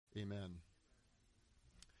Amen.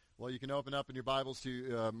 Well, you can open up in your Bibles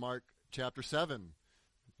to Mark chapter 7.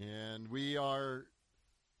 And we are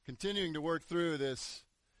continuing to work through this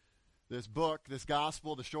book, this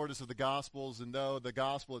gospel, the shortest of the gospels. And though the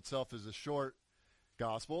gospel itself is a short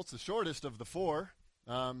gospel, it's the shortest of the four,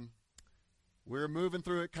 we're moving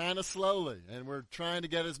through it kind of slowly. And we're trying to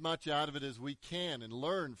get as much out of it as we can and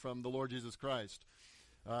learn from the Lord Jesus Christ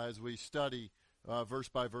as we study verse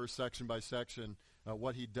by verse, section by section,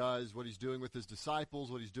 what he does, what he's doing with his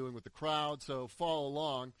disciples, what he's doing with the crowd. So follow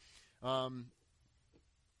along.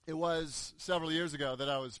 It was several years ago that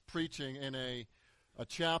I was preaching in a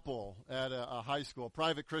chapel at a high school, a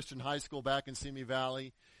private Christian high school back in Simi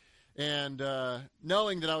Valley. And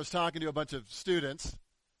knowing that I was talking to a bunch of students,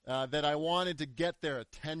 that I wanted to get their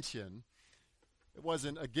attention, it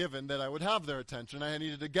wasn't a given that I would have their attention. I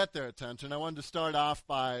needed to get their attention. I wanted to start off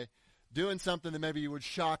by doing something that maybe would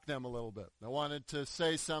shock them a little bit. I wanted to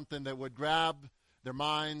say something that would grab their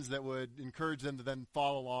minds, that would encourage them to then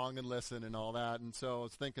follow along and listen and all that. And so I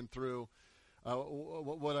was thinking through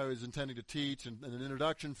what I was intending to teach and an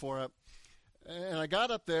introduction for it. And I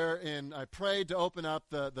got up there and I prayed to open up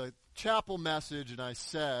the chapel message, and I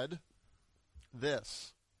said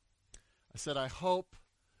this. I said, I hope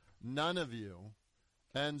none of you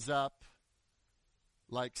ends up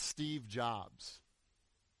like Steve Jobs.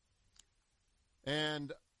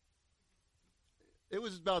 And it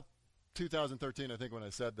was about 2013, I think, when I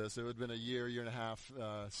said this. It would have been a year and a half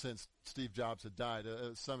since Steve Jobs had died.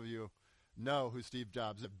 Some of you know who Steve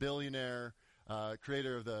Jobs is. A billionaire,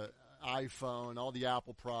 creator of the iPhone, all the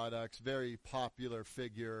Apple products, very popular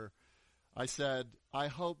figure. I said, I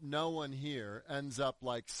hope no one here ends up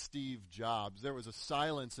like Steve Jobs. There was a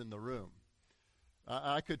silence in the room.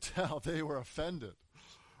 I could tell they were offended.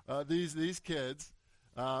 These kids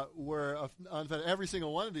were, every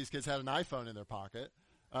single one of these kids had an iPhone in their pocket.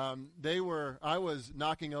 I was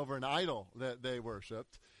knocking over an idol that they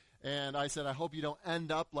worshipped. And I said, I hope you don't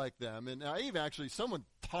end up like them. And someone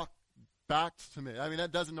talked back to me. I mean,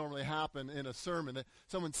 that doesn't normally happen in a sermon.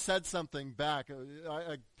 Someone said something back.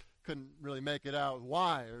 I couldn't really make it out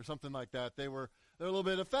why or something like that. They were a little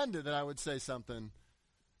bit offended that I would say something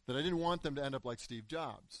that I didn't want them to end up like Steve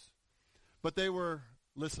Jobs. But they were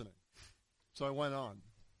listening. So I went on.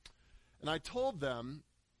 And I told them,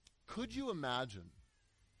 could you imagine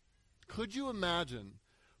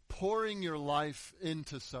pouring your life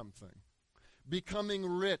into something, becoming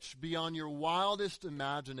rich beyond your wildest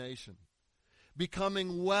imagination,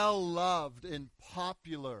 becoming well-loved and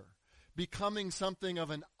popular, becoming something of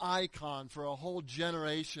an icon for a whole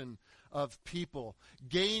generation of people,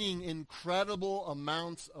 gaining incredible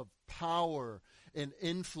amounts of power and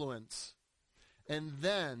influence, and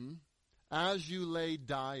then, as you lay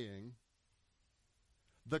dying,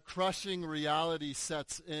 the crushing reality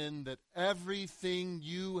sets in that everything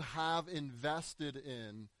you have invested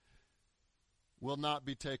in will not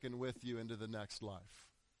be taken with you into the next life.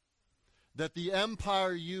 That the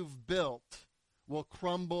empire you've built will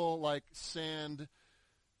crumble like sand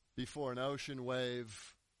before an ocean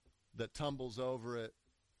wave that tumbles over it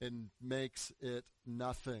and makes it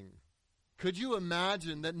nothing. Could you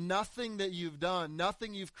imagine that nothing that you've done,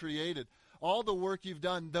 nothing you've created, all the work you've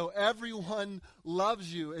done, though everyone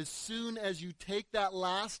loves you, as soon as you take that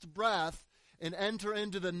last breath and enter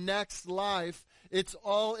into the next life, it's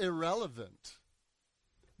all irrelevant.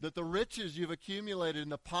 That the riches you've accumulated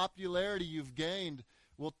and the popularity you've gained,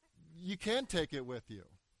 well, you can't take it with you.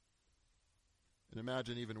 And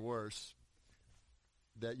imagine even worse,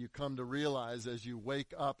 that you come to realize as you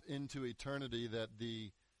wake up into eternity that the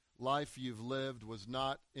life you've lived was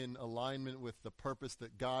not in alignment with the purpose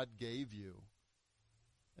that God gave you,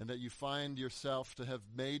 and that you find yourself to have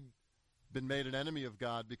been made an enemy of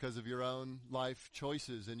God because of your own life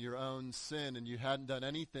choices and your own sin, and you hadn't done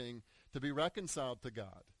anything to be reconciled to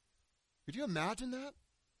God. Could you imagine that?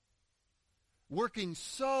 Working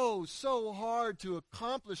so hard to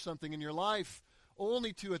accomplish something in your life,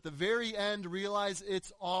 only to at the very end realize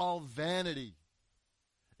it's all vanity.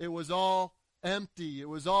 It was all empty. It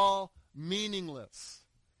was all meaningless.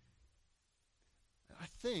 I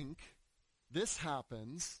think this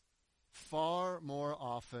happens far more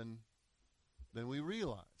often than we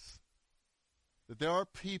realize. That there are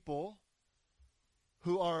people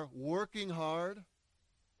who are working hard.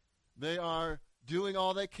 They are doing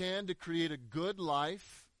all they can to create a good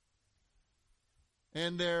life.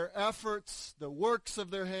 And their efforts, the works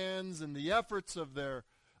of their hands and the efforts of their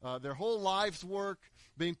whole life's work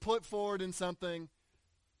being put forward in something,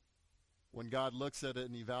 when God looks at it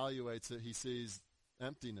and evaluates it, he sees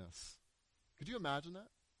emptiness. Could you imagine that?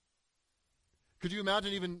 Could you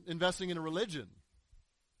imagine even investing in a religion?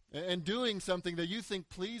 and doing something that you think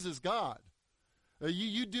pleases God.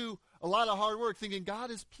 You do a lot of hard work thinking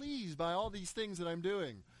God is pleased by all these things that I'm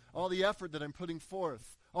doing, all the effort that I'm putting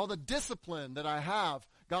forth, all the discipline that I have.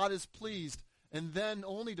 God is pleased. And then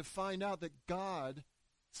only to find out that God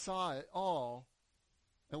saw it all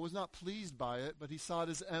and was not pleased by it, but he saw it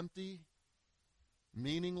as empty,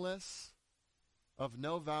 meaningless, of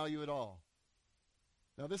no value at all.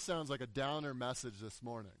 Now this sounds like a downer message this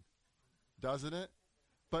morning, doesn't it?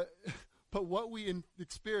 But what we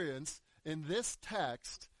experience in this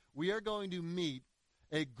text, we are going to meet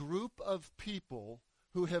a group of people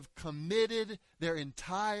who have committed their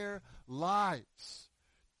entire lives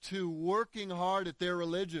to working hard at their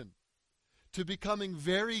religion, to becoming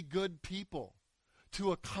very good people,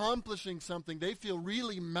 to accomplishing something they feel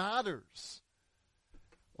really matters,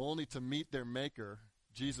 only to meet their Maker,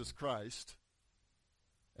 Jesus Christ,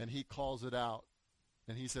 and he calls it out,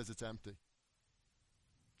 and he says it's empty.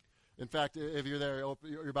 In fact, if you're there,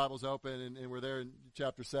 your Bible's open, and we're there in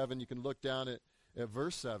chapter 7, you can look down at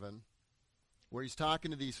verse 7, where he's talking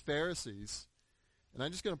to these Pharisees. And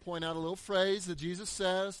I'm just going to point out a little phrase that Jesus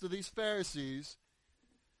says to these Pharisees,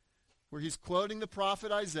 where he's quoting the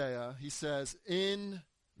prophet Isaiah. He says, "In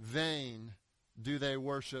vain do they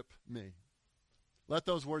worship me." Let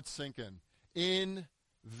those words sink in. In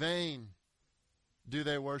vain do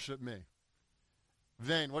they worship me.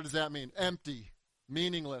 Vain, what does that mean? Empty,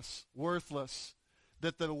 meaningless, worthless.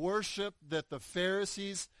 That the worship that the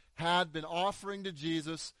Pharisees had been offering to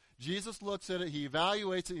Jesus, Jesus looks at it, he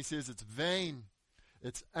evaluates it, he says it's vain,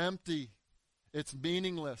 it's empty, it's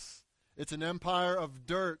meaningless, it's an empire of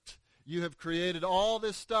dirt. You have created all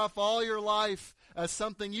this stuff all your life as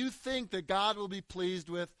something you think that God will be pleased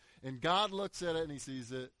with, and God looks at it and he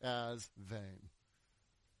sees it as vain.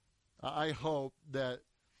 I hope that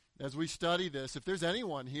as we study this, if there's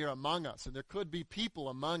anyone here among us, and there could be people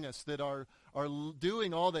among us that are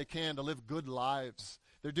doing all they can to live good lives,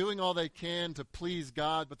 they're doing all they can to please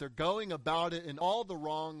God, but they're going about it in all the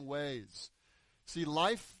wrong ways. See,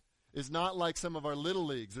 life is not like some of our little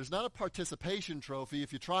leagues. There's not a participation trophy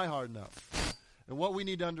if you try hard enough. And what we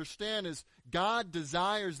need to understand is God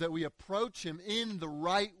desires that we approach him in the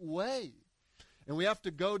right way. And we have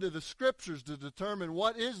to go to the scriptures to determine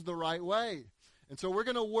what is the right way. And so we're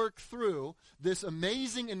going to work through this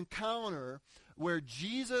amazing encounter where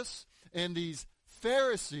Jesus and these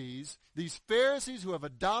Pharisees who have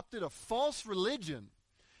adopted a false religion,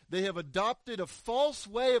 they have adopted a false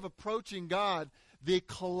way of approaching God, they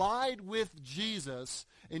collide with Jesus,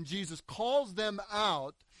 and Jesus calls them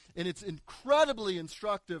out, and it's incredibly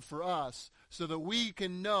instructive for us so that we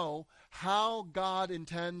can know how God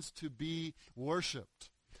intends to be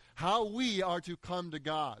worshiped, how we are to come to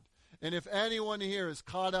God. And if anyone here is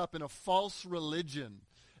caught up in a false religion,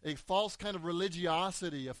 a false kind of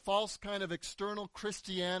religiosity, a false kind of external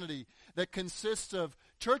Christianity that consists of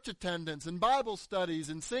church attendance and Bible studies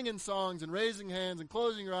and singing songs and raising hands and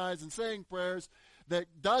closing your eyes and saying prayers,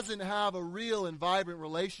 that doesn't have a real and vibrant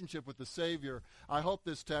relationship with the Savior, I hope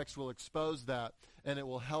this text will expose that, and it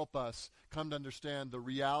will help us come to understand the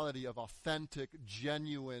reality of authentic,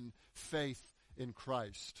 genuine faith in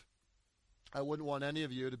Christ. I wouldn't want any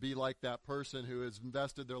of you to be like that person who has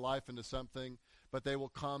invested their life into something, but they will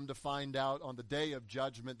come to find out on the day of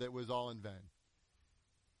judgment that it was all in vain.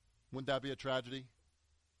 Wouldn't that be a tragedy?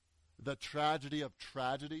 The tragedy of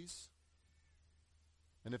tragedies.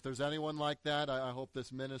 And if there's anyone like that, I hope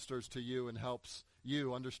this ministers to you and helps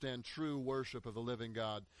you understand true worship of the living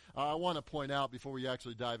God. I want to point out before we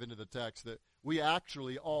actually dive into the text that we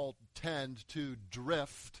actually all tend to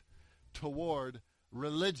drift toward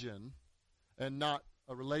religion and not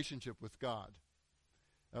a relationship with God.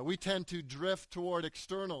 We tend to drift toward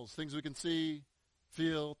externals, things we can see,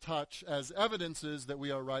 feel, touch, as evidences that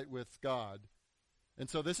we are right with God. And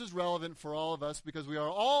so this is relevant for all of us because we are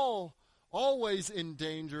all always in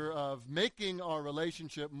danger of making our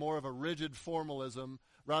relationship more of a rigid formalism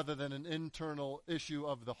rather than an internal issue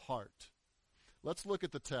of the heart. Let's look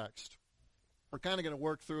at the text. We're kind of going to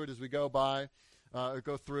work through it as we go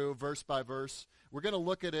through verse by verse. We're going to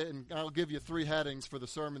look at it, and I'll give you 3 headings for the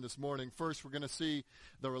sermon this morning. First, we're going to see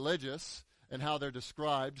the religious and how they're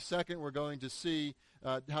described. Second, we're going to see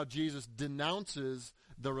how Jesus denounces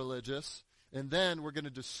the religious. And then we're going to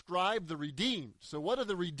describe the redeemed. So what are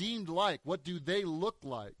the redeemed like? What do they look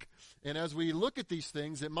like? And as we look at these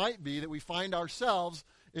things, it might be that we find ourselves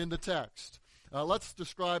in the text. Let's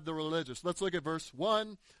describe the religious. Let's look at verse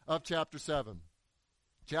 1 of chapter 7.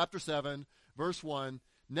 Chapter 7, verse 1.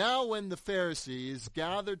 Now when the Pharisees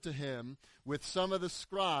gathered to him with some of the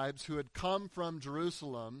scribes who had come from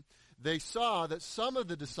Jerusalem, they saw that some of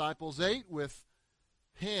the disciples ate with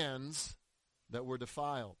hands that were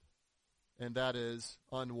defiled, and that is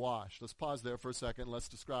unwashed. Let's pause there for a second. Let's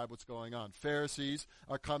describe what's going on. Pharisees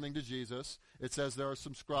are coming to Jesus. It says there are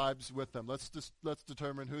some scribes with them. Let's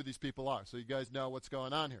determine who these people are so you guys know what's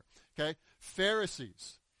going on here. Okay?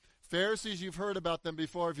 Pharisees. Pharisees, you've heard about them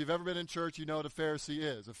before. If you've ever been in church, you know what a Pharisee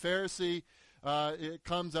is. A Pharisee, it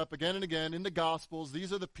comes up again and again in the Gospels.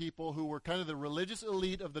 These are the people who were kind of the religious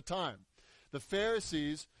elite of the time. The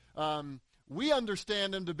Pharisees, we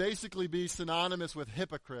understand them to basically be synonymous with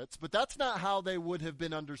hypocrites, but that's not how they would have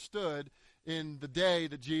been understood in the day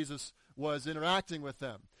that Jesus was interacting with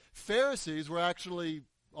them. Pharisees were actually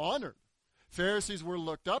honored. Pharisees were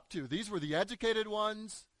looked up to. These were the educated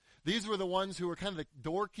ones. These were the ones who were kind of the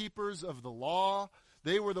doorkeepers of the law.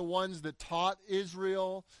 They were the ones that taught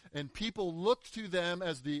Israel, and people looked to them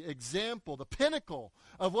as the example, the pinnacle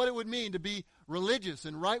of what it would mean to be religious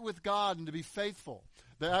and right with God and to be faithful.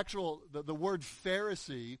 The word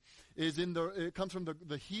Pharisee it comes from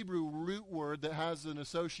the Hebrew root word that has an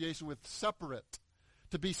association with separate,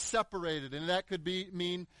 to be separated. And that could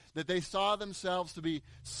mean that they saw themselves to be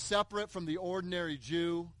separate from the ordinary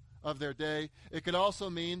Jew of their day. It could also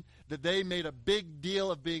mean that they made a big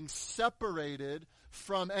deal of being separated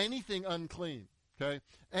from anything unclean. Okay?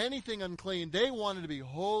 Anything unclean. They wanted to be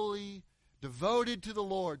holy, devoted to the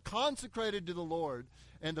Lord, consecrated to the Lord.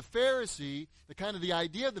 And the Pharisee, the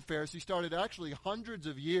idea of the Pharisee started actually hundreds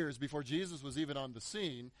of years before Jesus was even on the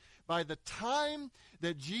scene. By the time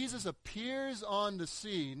that Jesus appears on the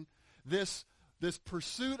scene, this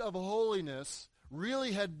pursuit of holiness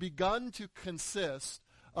really had begun to consist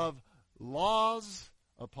of laws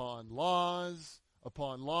upon laws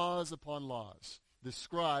upon laws upon laws. The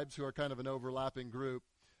scribes, who are kind of an overlapping group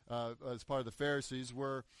as part of the Pharisees,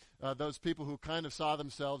 were those people who kind of saw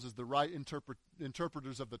themselves as the right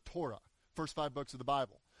interpreters of the Torah, first 5 books of the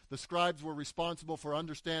Bible. The scribes were responsible for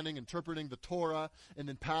understanding, interpreting the Torah, and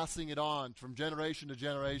then passing it on from generation to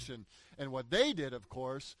generation. And what they did, of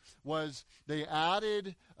course, was they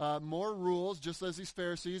added more rules, just as these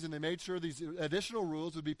Pharisees, and they made sure these additional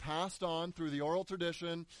rules would be passed on through the oral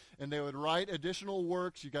tradition, and they would write additional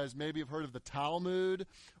works. You guys maybe have heard of the Talmud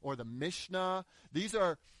or the Mishnah. These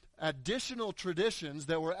are additional traditions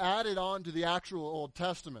that were added on to the actual Old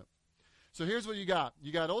Testament. So here's what you got.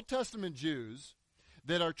 You got Old Testament Jews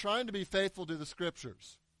that are trying to be faithful to the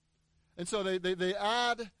Scriptures. And so they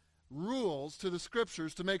add rules to the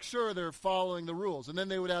Scriptures to make sure they're following the rules. And then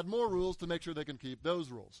they would add more rules to make sure they can keep those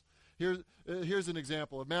rules. Here's an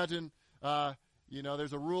example. Imagine,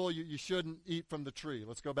 there's a rule you shouldn't eat from the tree.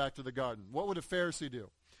 Let's go back to the garden. What would a Pharisee do?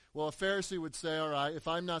 Well, a Pharisee would say, all right, if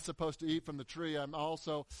I'm not supposed to eat from the tree, I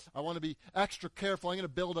want to be extra careful. I'm going to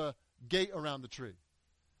build a gate around the tree.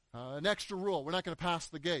 An extra rule. We're not going to pass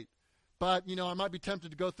the gate. But, I might be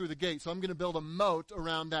tempted to go through the gate, so I'm going to build a moat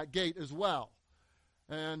around that gate as well.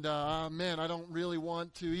 And, I don't really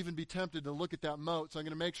want to even be tempted to look at that moat, so I'm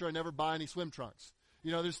going to make sure I never buy any swim trunks.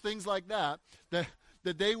 There's things like that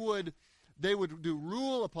they would do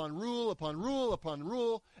rule upon rule upon rule upon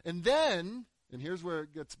rule, and then, and here's where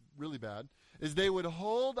it gets really bad, is they would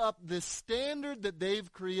hold up this standard that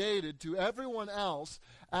they've created to everyone else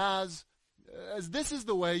as this is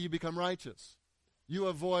the way you become righteous. You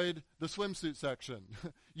avoid the swimsuit section.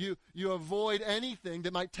 You avoid anything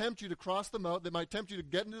that might tempt you to cross the moat, that might tempt you to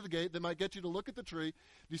get into the gate, that might get you to look at the tree.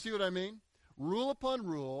 Do you see what I mean? Rule upon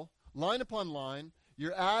rule, line upon line.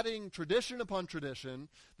 You're adding tradition upon tradition.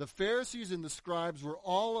 The Pharisees and the scribes were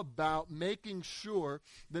all about making sure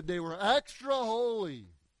that they were extra holy.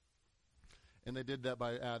 And they did that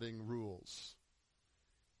by adding rules.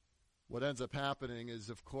 What ends up happening is,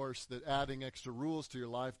 of course, that adding extra rules to your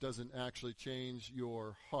life doesn't actually change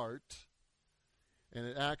your heart, and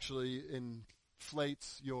it actually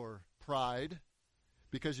inflates your pride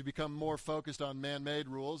because you become more focused on man-made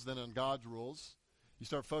rules than on God's rules. You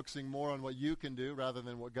start focusing more on what you can do rather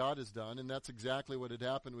than what God has done, and that's exactly what had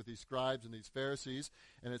happened with these scribes and these Pharisees.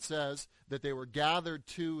 And it says that they were gathered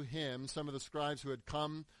to him, some of the scribes who had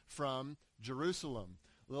come from Jerusalem.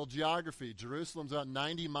 A little geography. Jerusalem's about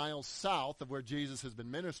 90 miles south of where Jesus has been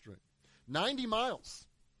ministering. 90 miles.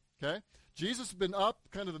 Okay? Jesus has been up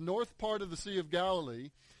kind of the north part of the Sea of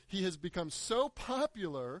Galilee. He has become so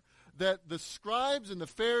popular that the scribes and the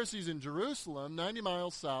Pharisees in Jerusalem, 90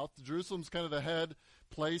 miles south, Jerusalem's kind of the head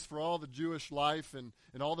place for all the Jewish life, and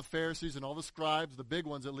all the Pharisees and all the scribes, the big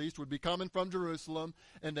ones at least, would be coming from Jerusalem,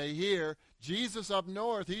 and they hear Jesus up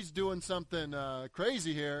north, he's doing something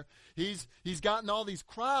crazy here. He's gotten all these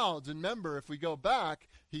crowds, and remember, if we go back,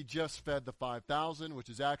 he just fed the 5,000, which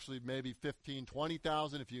is actually maybe 15,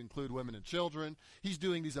 20,000 if you include women and children. He's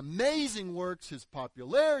doing these amazing works. His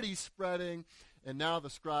popularity's spreading, And now the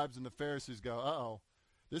scribes and the Pharisees go, uh-oh,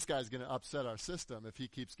 this guy's going to upset our system if he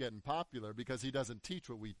keeps getting popular because he doesn't teach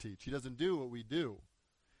what we teach. He doesn't do what we do.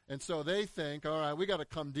 And so they think, all right, we got to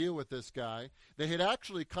come deal with this guy. They had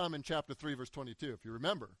actually come in chapter 3, verse 22, if you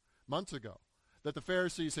remember, months ago, that the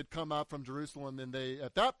Pharisees had come out from Jerusalem, and they,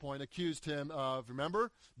 at that point, accused him of,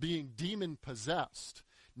 remember, being demon-possessed.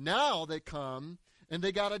 Now they come, and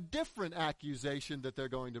they got a different accusation that they're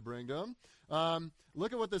going to bring to him.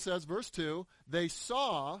 Look at what this says, verse 2. They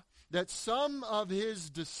saw that some of his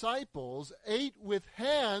disciples ate with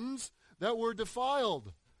hands that were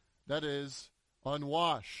defiled, that is,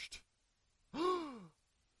 unwashed.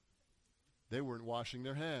 They weren't washing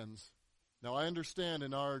their hands. Now, I understand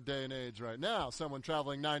in our day and age right now, someone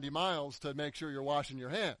traveling 90 miles to make sure you're washing your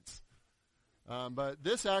hands. But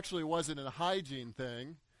this actually wasn't a hygiene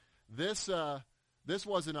thing. This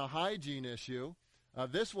wasn't a hygiene issue.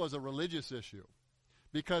 This was a religious issue.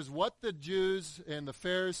 Because what the Jews and the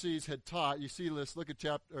Pharisees had taught, you see this, look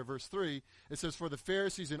at verse 3, it says, for the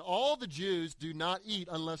Pharisees and all the Jews do not eat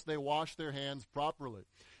unless they wash their hands properly.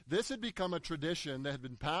 This had become a tradition that had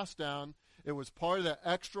been passed down. It was part of that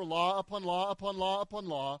extra law upon law upon law upon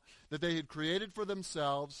law that they had created for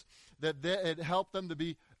themselves, that it helped them to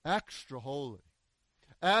be extra holy,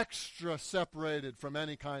 extra separated from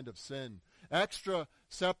any kind of sin, extra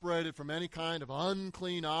separated from any kind of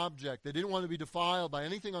unclean object. They didn't want to be defiled by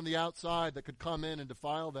anything on the outside that could come in and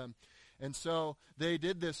defile them. And so they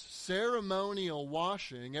did this ceremonial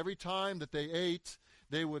washing. Every time that they ate,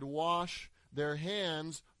 they would wash their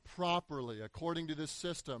hands properly according to this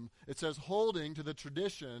system. It says holding to the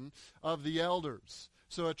tradition of the elders.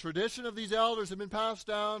 So a tradition of these elders had been passed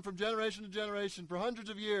down from generation to generation for hundreds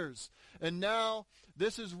of years. And now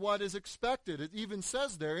this is what is expected. It even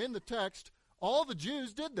says there in the text, all the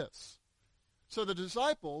Jews did this. So the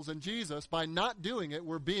disciples and Jesus, by not doing it,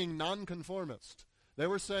 were being nonconformist. They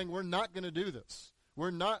were saying, we're not going to do this.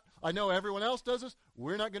 I know everyone else does this.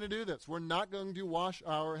 We're not going to do this. We're not going to wash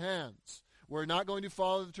our hands. We're not going to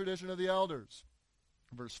follow the tradition of the elders.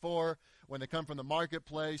 Verse 4, when they come from the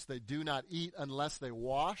marketplace, they do not eat unless they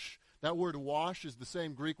wash. That word wash is the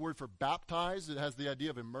same Greek word for baptize. It has the idea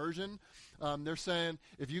of immersion. They're saying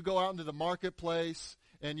if you go out into the marketplace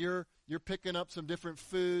and you're picking up some different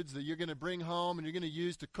foods that you're going to bring home and you're going to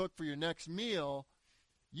use to cook for your next meal,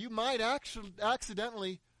 you might actually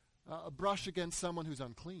accidentally brush against someone who's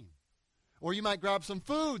unclean. Or you might grab some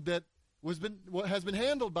food that has been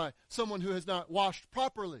handled by someone who has not washed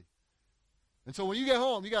properly. And so when you get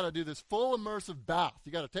home, you got to do this full immersive bath.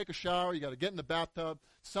 You got to take a shower. You got to get in the bathtub,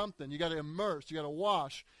 something. You got to immerse. You got to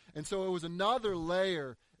wash. And so it was another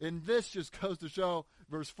layer. And this just goes to show,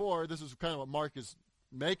 verse 4, this is kind of what Mark is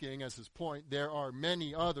making as his point. There are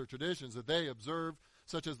many other traditions that they observe,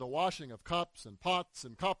 such as the washing of cups and pots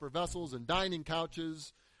and copper vessels and dining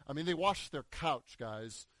couches. I mean, they washed their couch,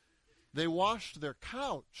 guys. They washed their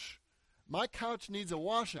couch. My couch needs a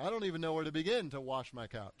washing. I don't even know where to begin to wash my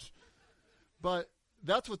couch. But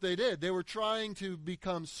that's what they did. They were trying to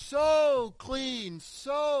become so clean,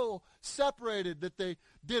 so separated, that they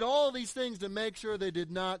did all these things to make sure they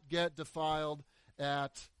did not get defiled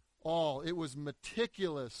at all. It was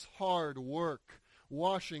meticulous, hard work,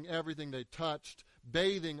 washing everything they touched,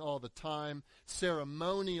 bathing all the time,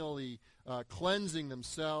 ceremonially cleansing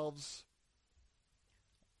themselves.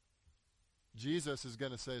 Jesus is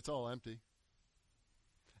going to say it's all empty.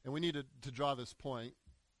 And we need to draw this point.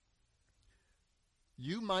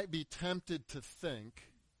 You might be tempted to think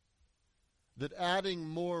that adding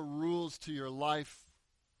more rules to your life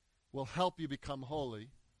will help you become holy.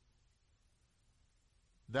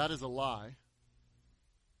 That is a lie.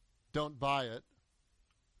 Don't buy it.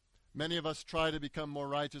 Many of us try to become more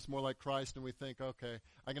righteous, more like Christ, and we think, okay,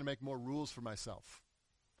 I'm going to make more rules for myself.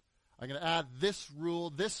 I'm going to add this rule,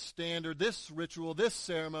 this standard, this ritual, this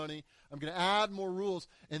ceremony. I'm going to add more rules,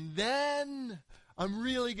 and then I'm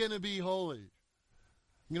really going to be holy.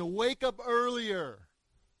 I'm going to wake up earlier.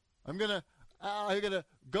 I'm going to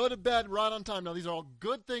go to bed right on time. Now, these are all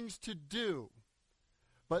good things to do.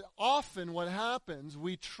 But often what happens,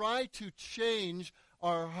 we try to change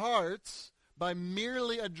our hearts by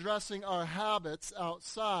merely addressing our habits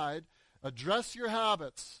outside. Address your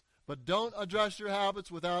habits, but don't address your habits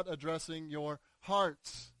without addressing your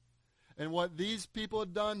hearts. And what these people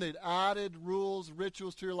had done, they'd added rules,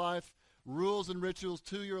 rituals to your life. Rules and rituals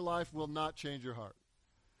to your life will not change your heart.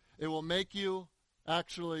 It will make you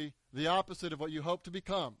actually the opposite of what you hope to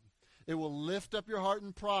become. It will lift up your heart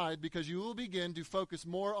in pride because you will begin to focus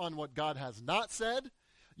more on what God has not said.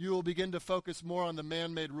 You will begin to focus more on the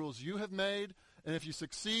man-made rules you have made. And if you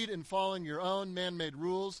succeed in following your own man-made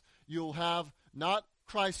rules, you'll have not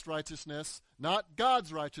Christ's righteousness, not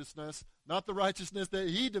God's righteousness, not the righteousness that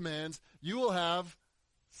he demands. You will have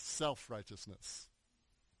self-righteousness.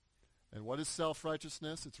 And what is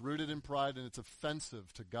self-righteousness? It's rooted in pride and it's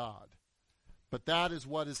offensive to God. But that is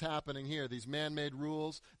what is happening here. These man-made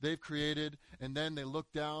rules they've created, and then they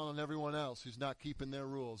look down on everyone else who's not keeping their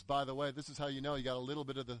rules. By the way, this is how you know you got a little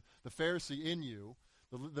bit of the Pharisee in you.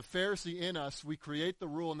 The Pharisee in us, we create the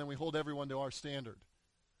rule and then we hold everyone to our standard.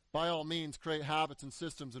 By all means, create habits and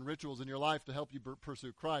systems and rituals in your life to help you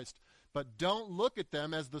pursue Christ. But don't look at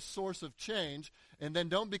them as the source of change, and then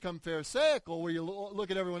don't become Pharisaical where you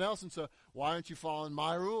look at everyone else and say, why aren't you following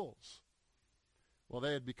my rules? Well,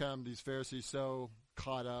 they had become, these Pharisees, so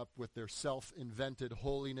caught up with their self-invented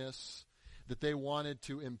holiness that they wanted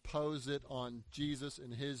to impose it on Jesus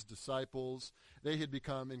and his disciples. They had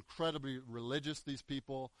become incredibly religious, these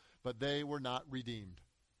people, but they were not redeemed.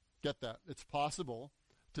 Get that? It's possible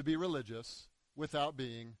to be religious without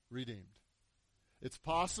being redeemed. It's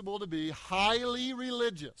possible to be highly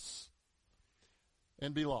religious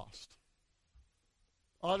and be lost.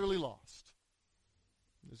 Utterly lost.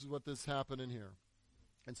 This is what this happened in here.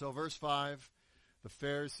 And so verse 5, the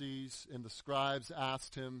Pharisees and the scribes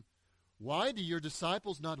asked him, why do your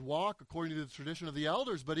disciples not walk according to the tradition of the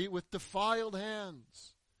elders, but eat with defiled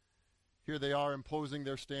hands? Here they are imposing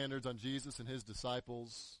their standards on Jesus and his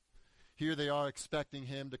disciples. Here they are expecting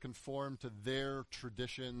him to conform to their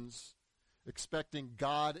traditions, expecting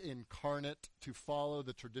God incarnate to follow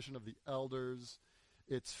the tradition of the elders.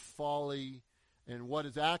 It's folly. And what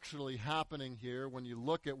is actually happening here, when you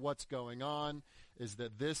look at what's going on, is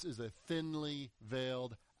that this is a thinly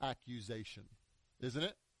veiled accusation, isn't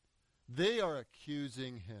it? They are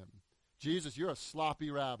accusing him. Jesus, you're a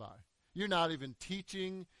sloppy rabbi. You're not even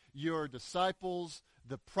teaching your disciples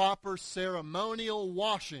the proper ceremonial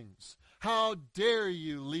washings. How dare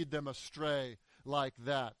you lead them astray like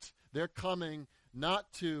that? They're coming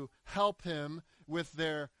not to help him with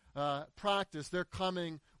their practice. They're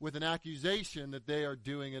coming with an accusation that they are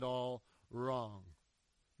doing it all wrong.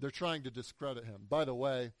 They're trying to discredit him. By the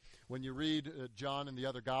way, when you read John and the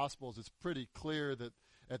other Gospels, it's pretty clear that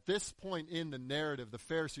at this point in the narrative, the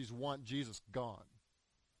Pharisees want Jesus gone.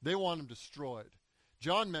 They want him destroyed.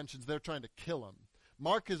 John mentions they're trying to kill him.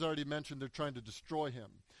 Mark has already mentioned they're trying to destroy him.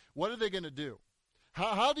 What are they going to do?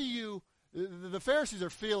 How do you... The Pharisees are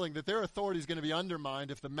feeling that their authority is going to be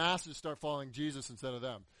undermined if the masses start following Jesus instead of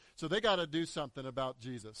them. So they got to do something about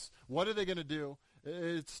Jesus. What are they going to do?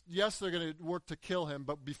 Yes, they're going to work to kill him,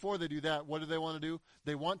 but before they do that, what do they want to do?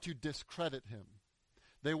 They want to discredit him.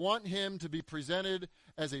 They want him to be presented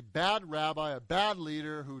as a bad rabbi, a bad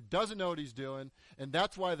leader who doesn't know what he's doing, and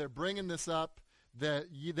that's why they're bringing this up, that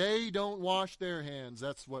they don't wash their hands.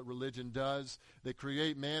 That's what religion does. They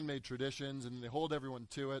create man-made traditions, and they hold everyone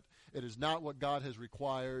to it. It is not what God has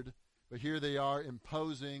required, but here they are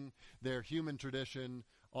imposing their human tradition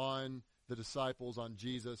on the disciples, on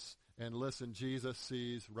Jesus. And listen, Jesus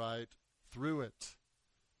sees right through it.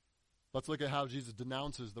 Let's look at how Jesus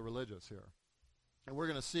denounces the religious here. And we're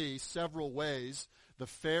going to see several ways the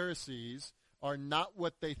Pharisees are not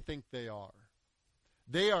what they think they are.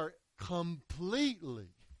 They are completely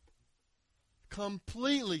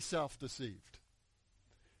self-deceived.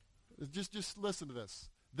 Just listen to this.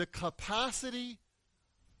 The capacity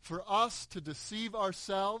for us to deceive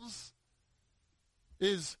ourselves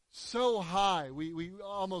is so high, we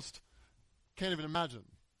almost can't even imagine.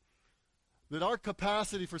 That our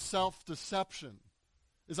capacity for self-deception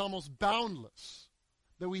is almost boundless.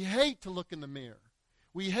 That we hate to look in the mirror.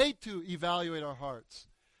 We hate to evaluate our hearts.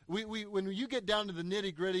 When you get down to the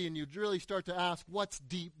nitty-gritty and you really start to ask what's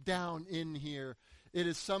deep down in here, it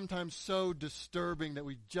is sometimes so disturbing that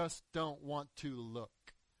we just don't want to look.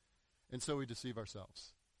 And so we deceive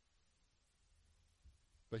ourselves.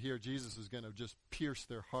 But here Jesus is going to just pierce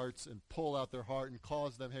their hearts and pull out their heart and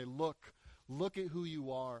cause them, hey, look at who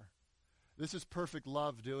you are. This is perfect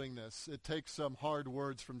love doing this. It takes some hard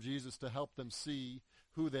words from Jesus to help them see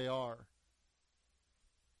who they are.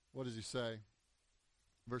 What does he say?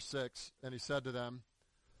 Verse 6, and he said to them,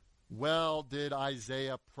 well did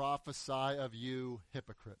Isaiah prophesy of you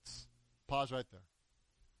hypocrites. Pause right there.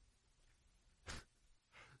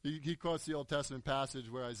 He quotes the Old Testament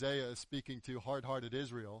passage where Isaiah is speaking to hard-hearted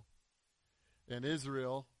Israel. And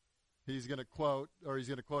Israel, he's going to quote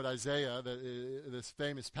Isaiah, this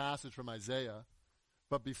famous passage from Isaiah.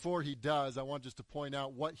 But before he does, I want just to point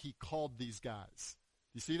out what he called these guys.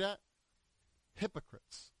 You see that?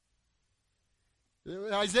 Hypocrites.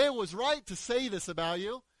 Isaiah was right to say this about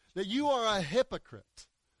you, that you are a hypocrite.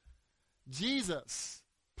 Jesus,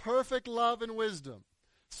 perfect love and wisdom,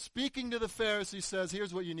 speaking to the Pharisees, says,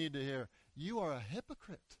 here's what you need to hear. you are a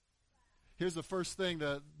hypocrite. Here's the first thing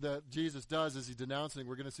that Jesus does as he's denouncing.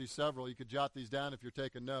 We're going to see several. You could jot these down if you're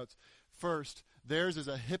taking notes. First, theirs is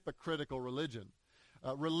a hypocritical religion.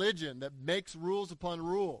 Religion that makes rules upon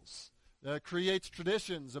rules, creates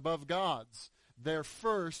traditions above God's. They're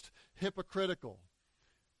first hypocritical.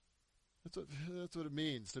 That's what it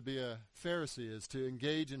means to be a Pharisee, is to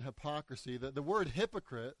engage in hypocrisy. The word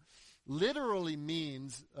hypocrite literally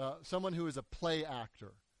means someone who is a play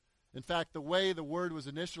actor. In fact, the way the word was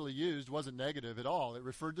initially used wasn't negative at all. It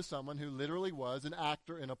referred to someone who literally was an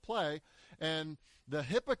actor in a play, and the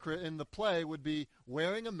hypocrite in the play would be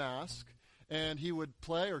wearing a mask, and he would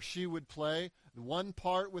play, or she would play, one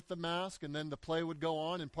part with the mask, and then the play would go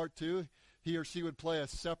on. In part two, he or she would play a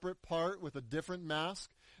separate part with a different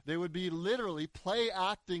mask. They would be literally play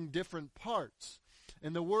acting different parts.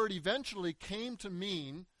 And the word eventually came to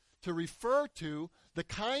mean, to refer to the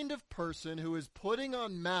kind of person who is putting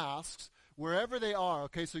on masks wherever they are.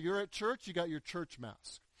 Okay, so you're at church, you got your church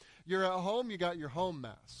mask. You're at home, you got your home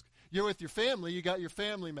mask. You're with your family, you got your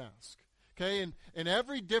family mask. Okay, and in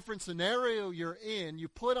every different scenario you're in, you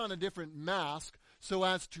put on a different mask so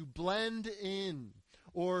as to blend in,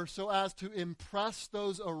 or so as to impress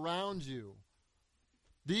those around you.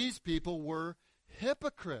 These people were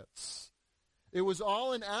hypocrites. It was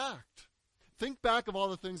all an act. Think back of all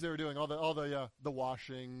the things they were doing, all the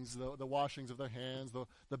washings, the washings of their hands,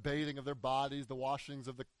 the bathing of their bodies, the washings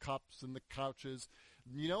of the cups and the couches.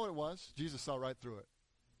 You know what it was? Jesus saw right through it.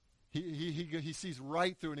 He sees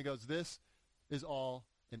right through, and he goes, this is all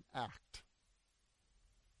an act.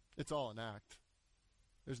 It's all an act.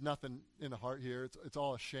 There's nothing in the heart here. It's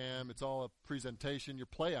all a sham. It's all a presentation. You're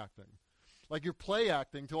play acting. Like you're play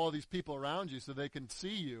acting to all these people around you so they can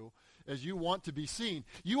see you as you want to be seen.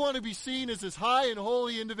 You want to be seen as this high and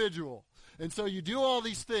holy individual. And so you do all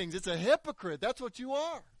these things. It's a hypocrite. That's what you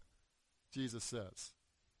are, Jesus says.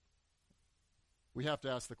 We have to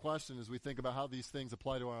ask the question as we think about how these things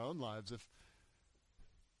apply to our own lives.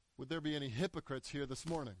 Would there be any hypocrites here this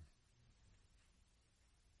morning?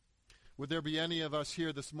 Would there be any of us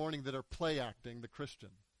here this morning that are play acting the Christian?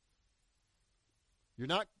 You're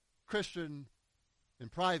not Christian in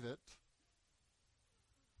private.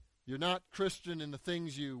 You're not Christian in the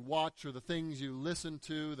things you watch or the things you listen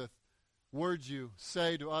to, the words you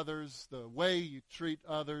say to others, the way you treat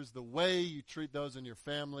others, the way you treat those in your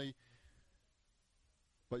family.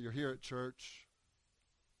 But you're here at church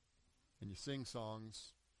and you sing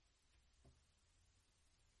songs.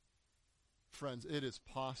 Friends, it is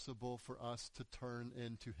possible for us to turn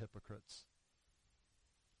into hypocrites.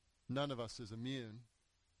 None of us is immune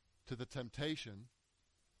to the temptation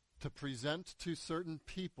to present to certain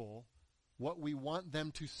people what we want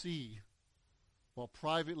them to see while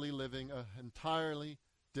privately living an entirely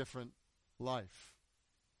different life.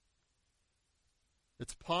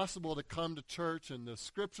 It's possible to come to church and the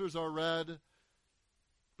scriptures are read,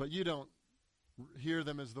 but you don't hear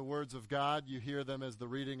them as the words of God. You hear them as the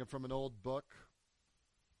reading from an old book.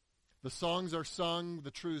 The songs are sung.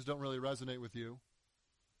 The truths don't really resonate with you.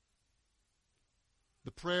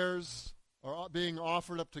 The prayers are being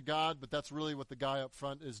offered up to God, but that's really what the guy up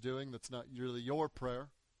front is doing. That's not really your prayer.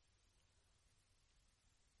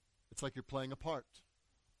 It's like you're playing a part.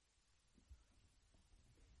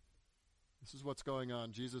 This is what's going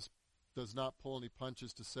on. Jesus does not pull any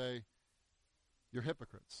punches to say, you're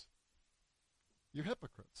hypocrites. You're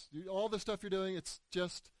hypocrites. All the stuff you're doing, it's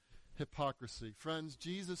just hypocrisy. Friends,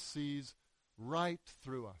 Jesus sees right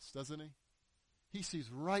through us, doesn't he? He sees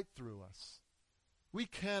right through us. We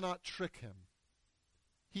cannot trick him.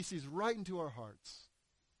 He sees right into our hearts.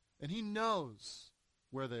 And he knows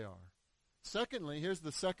where they are. Secondly, here's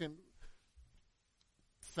the second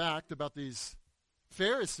fact about these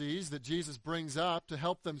Pharisees that Jesus brings up to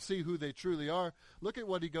help them see who they truly are. Look at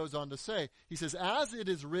what he goes on to say. He says, as it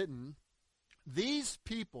is written, these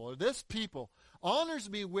people, or this people, honors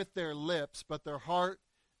me with their lips, but their heart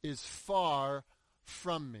is far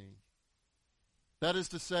from me. That is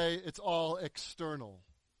to say, it's all external.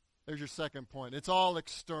 There's your second point. It's all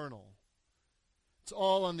external. It's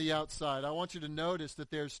all on the outside. I want you to notice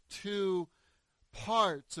that there's two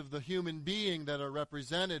parts of the human being that are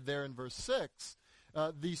represented there in verse 6.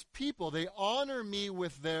 These people, they honor me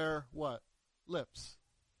with their what? Lips.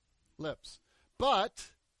 Lips.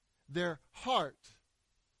 But their heart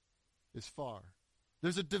is far.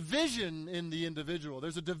 There's a division in the individual.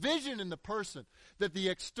 There's a division in the person. That the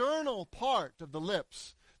external part of the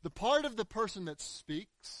lips, the part of the person that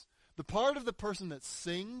speaks, the part of the person that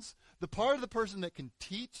sings, the part of the person that can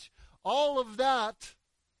teach, all of that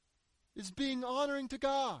is being honoring to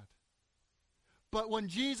God. But when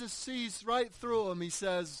Jesus sees right through him, he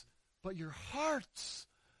says, but your hearts,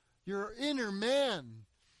 your inner man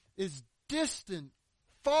is distant,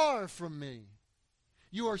 far from me.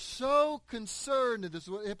 You are so concerned, and this is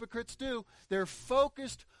what hypocrites do, they're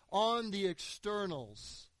focused on the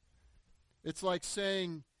externals. It's like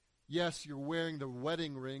saying, yes, you're wearing the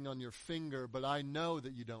wedding ring on your finger, but I know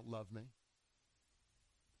that you don't love me.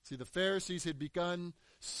 See, the Pharisees had begun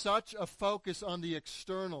such a focus on the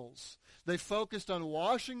externals. They focused on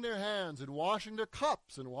washing their hands and washing their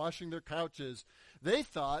cups and washing their couches. They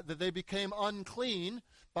thought that they became unclean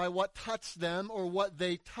by what touched them or what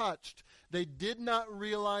they touched. They did not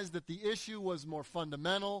realize that the issue was more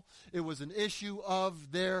fundamental. It was an issue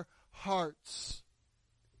of their hearts.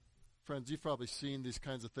 Friends, you've probably seen these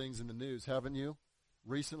kinds of things in the news, haven't you?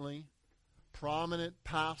 Recently, prominent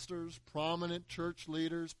pastors, prominent church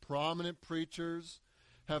leaders, prominent preachers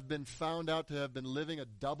have been found out to have been living a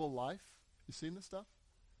double life. You seen this stuff?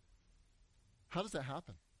 How does that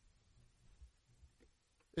happen?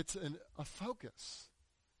 It's a focus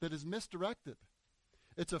that is misdirected.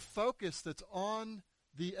 It's a focus that's on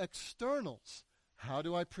the externals. How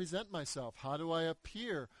do I present myself? How do I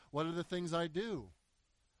appear? What are the things I do?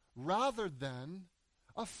 Rather than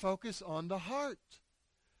a focus on the heart.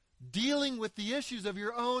 Dealing with the issues of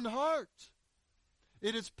your own heart.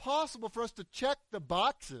 It is possible for us to check the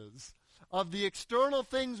boxes of the external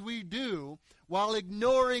things we do while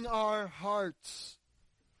ignoring our hearts.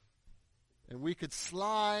 And we could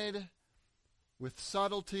slide with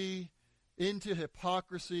subtlety into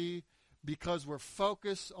hypocrisy because we're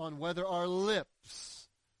focused on whether our lips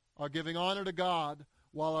are giving honor to God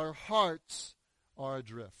while our hearts are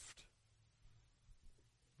adrift.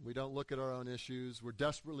 We don't look at our own issues. We're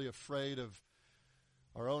desperately afraid of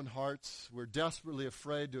our own hearts. We're desperately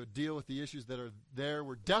afraid to deal with the issues that are there.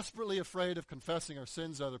 We're desperately afraid of confessing our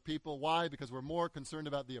sins to other people. Why? Because we're more concerned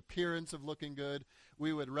about the appearance of looking good.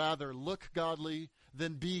 We would rather look godly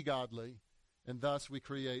than be godly, and thus we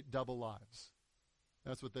create double lives.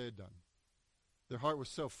 That's what they had done. Their heart was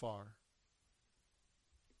so far.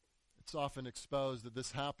 It's often exposed that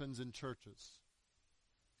this happens in churches.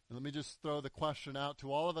 And let me just throw the question out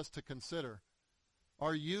to all of us to consider.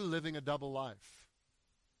 Are you living a double life?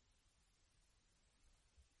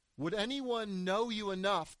 Would anyone know you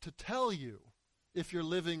enough to tell you if you're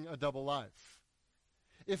living a double life?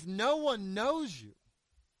 If no one knows you,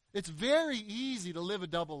 it's very easy to live a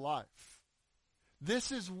double life.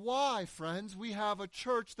 This is why, friends, we have a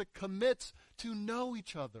church that commits to know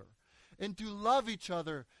each other and to love each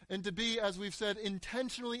other and to be, as we've said,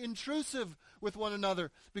 intentionally intrusive with one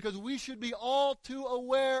another, because we should be all too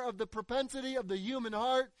aware of the propensity of the human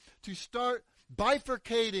heart to start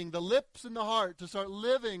bifurcating the lips and the heart, to start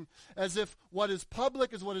living as if what is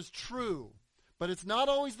public is what is true. But it's not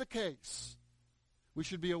always the case. We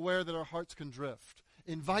should be aware that our hearts can drift.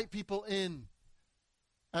 Invite people in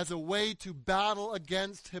as a way to battle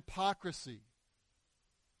against hypocrisy.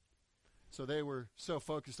 So they were so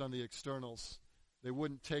focused on the externals, they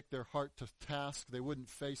wouldn't take their heart to task. They wouldn't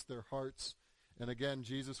face their hearts. And again,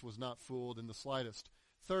 Jesus was not fooled in the slightest.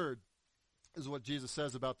 Third is what Jesus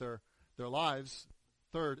says about their lives.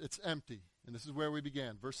 Third, it's empty. And this is where we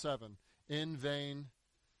began. Verse 7, in vain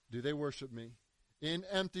do they worship me. In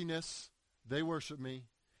emptiness, they worship me.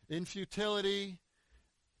 In futility,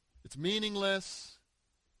 it's meaningless.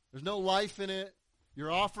 There's no life in it.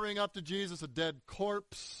 You're offering up to Jesus a dead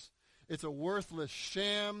corpse. It's a worthless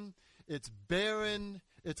sham. It's barren.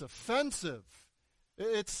 It's offensive.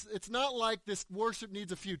 It's not like this worship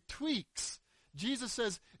needs a few tweaks. Jesus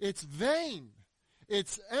says it's vain.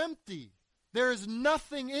 It's empty. There is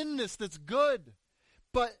nothing in this that's good.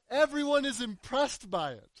 But everyone is impressed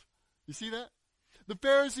by it. You see that? The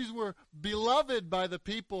Pharisees were beloved by the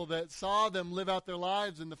people that saw them live out their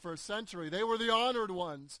lives in the first century. They were the honored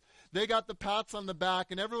ones. They got the pats on the back,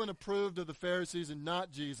 and everyone approved of the Pharisees and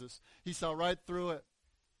not Jesus. He saw right through it.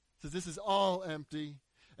 He says, this is all empty.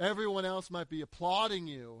 Everyone else might be applauding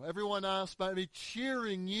you. Everyone else might be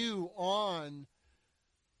cheering you on.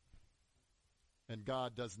 And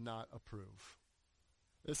God does not approve.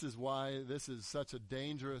 This is why this is such a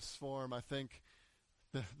dangerous form. I think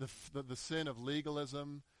the sin of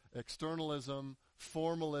legalism, externalism,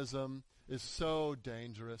 formalism is so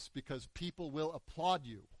dangerous because people will applaud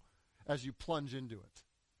you as you plunge into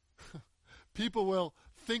it. People will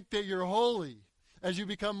think that you're holy as you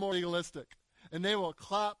become more legalistic. And they will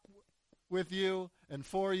clap with you and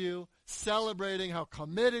for you, celebrating how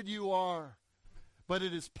committed you are. But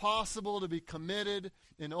it is possible to be committed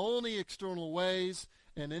in only external ways,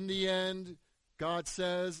 and in the end, God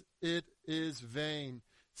says it is vain.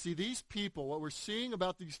 See, these people, what we're seeing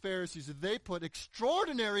about these Pharisees is they put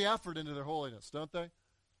extraordinary effort into their holiness, don't they?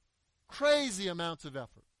 Crazy amounts of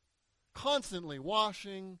effort. Constantly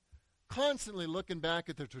washing, constantly looking back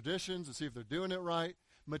at their traditions to see if they're doing it right.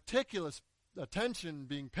 Meticulous attention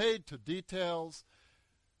being paid to details.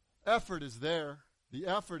 Effort is there. The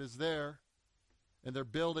effort is there. And they're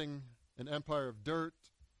building an empire of dirt,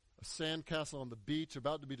 a sandcastle on the beach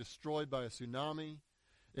about to be destroyed by a tsunami.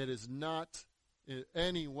 It is not in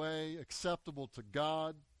any way acceptable to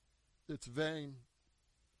God. It's vain.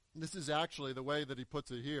 This is actually the way that he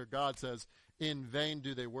puts it here. God says, in vain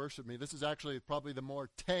do they worship me. This is actually probably the more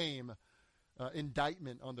tame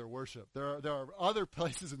indictment on their worship. There are other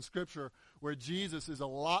places in Scripture where Jesus is a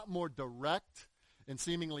lot more direct and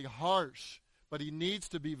seemingly harsh, but he needs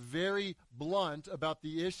to be very blunt about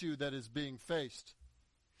the issue that is being faced.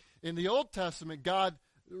 In the Old Testament, God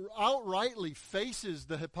outrightly faces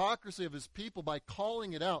the hypocrisy of his people by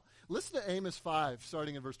calling it out. Listen to Amos 5,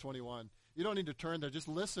 starting in verse 21. You don't need to turn there. Just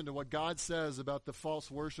listen to what God says about the false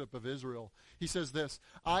worship of Israel. He says this,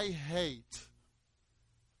 I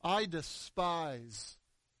despise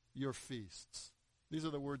your feasts. These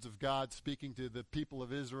are the words of God speaking to the people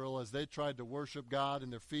of Israel as they tried to worship God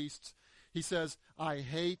in their feasts. He says, I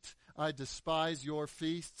despise your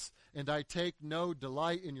feasts, and I take no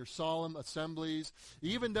delight in your solemn assemblies.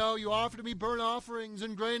 Even though you offer to me burnt offerings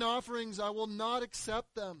and grain offerings, I will not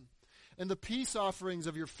accept them. And the peace offerings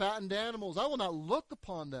of your fattened animals, I will not look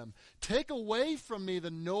upon them. Take away from me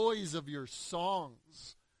the noise of your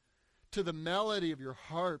songs. To the melody of your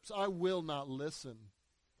harps, I will not listen.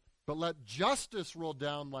 But let justice roll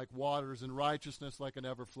down like waters and righteousness like an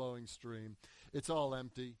ever-flowing stream. It's all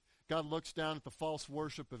empty. God looks down at the false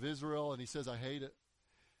worship of Israel, and he says, I hate it.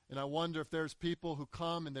 And I wonder if there's people who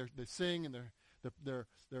come and they sing and they're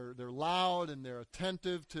loud and they're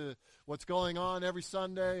attentive to what's going on every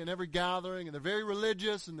Sunday and every gathering, and they're very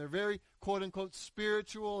religious and they're very quote-unquote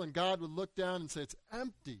spiritual, and God would look down and say, it's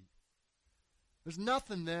empty. There's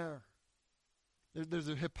nothing there. There's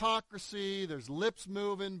a hypocrisy, there's lips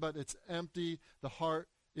moving, but it's empty. The heart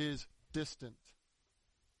is distant.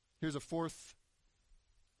 Here's a fourth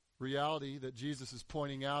reality that Jesus is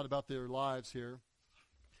pointing out about their lives here.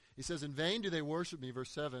 He says, in vain do they worship me,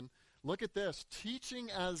 verse 7. Look at this,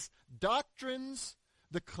 teaching as doctrines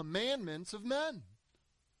the commandments of men.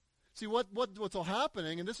 See, what's all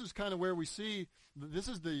happening, and this is kind of where we see, this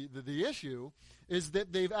is the issue, is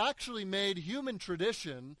that they've actually made human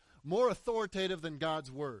tradition more authoritative than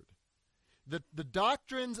God's word. The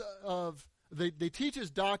doctrines of, they teach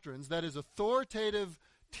as doctrines, that is authoritative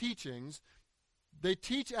teachings. They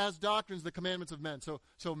teach as doctrines the commandments of men.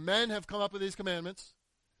 So men have come up with these commandments,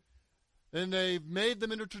 and they've made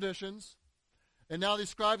them into traditions. And now these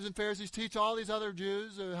scribes and Pharisees teach all these other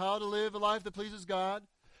Jews how to live a life that pleases God.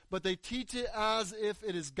 But they teach it as if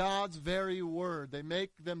it is God's very word. They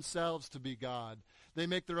make themselves to be God. They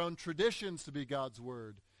make their own traditions to be God's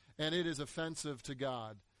word. And it is offensive to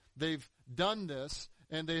God. They've done this,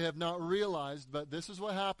 and they have not realized, but this is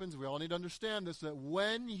what happens. We all need to understand this, that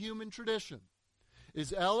when human tradition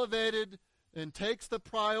is elevated and takes the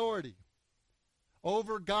priority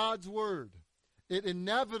over God's word, it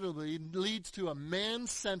inevitably leads to a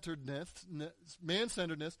man-centeredness,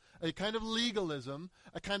 a kind of legalism,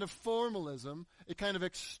 a kind of formalism, a kind of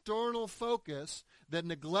external focus that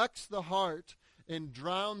neglects the heart and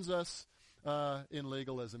drowns us in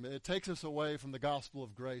legalism. It takes us away from the gospel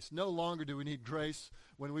of grace. No longer do we need grace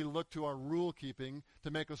when we look to our rule keeping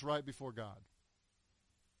to make us right before God.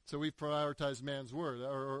 So we've prioritized man's word,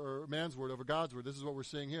 or man's word over God's word. This is what we're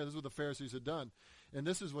seeing here. This is what the Pharisees had done. And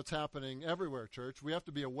this is what's happening everywhere, church. We have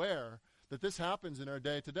to be aware that this happens in our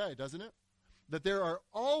day today, doesn't it? That there are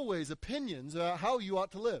always opinions about how you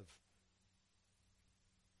ought to live.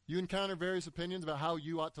 You encounter various opinions about how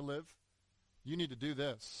you ought to live. You need to do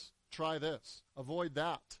this. Try this. Avoid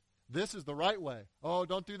that. This is the right way. Oh,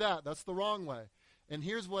 don't do that. That's the wrong way. And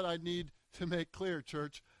here's what I need to make clear,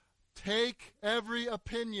 church. Take every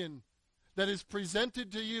opinion that is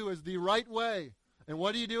presented to you as the right way. And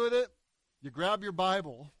what do you do with it? You grab your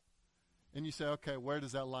Bible and you say, okay, where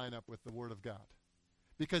does that line up with the Word of God?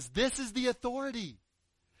 Because this is the authority.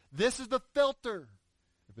 This is the filter.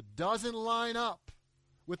 If it doesn't line up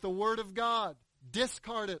with the Word of God,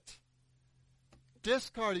 discard it.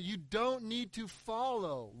 Discard it. You don't need to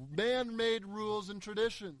follow man-made rules and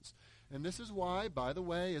traditions. And this is why, by the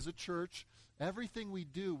way, as a church, everything we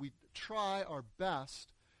do, we try our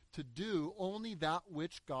best to do only that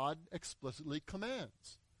which God explicitly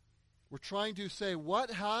commands. We're trying to say,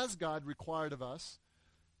 what has God required of us?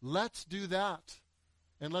 Let's do that.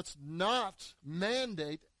 And let's not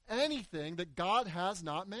mandate anything that God has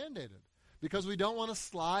not mandated. Because we don't want to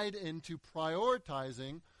slide into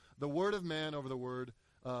prioritizing the word of man over the word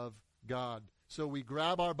of God. So we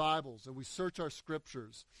grab our Bibles and we search our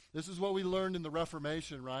scriptures. This is what we learned in the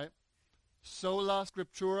Reformation, right? Sola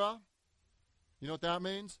scriptura. You know what that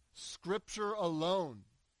means? Scripture alone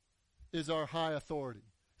is our high authority.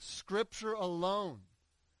 Scripture alone.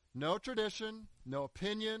 No tradition, no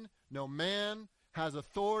opinion, no man has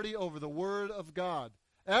authority over the Word of God.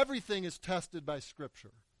 Everything is tested by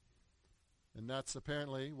Scripture. And that's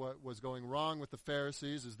apparently what was going wrong with the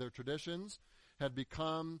Pharisees, is their traditions had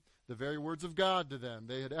become the very words of God to them.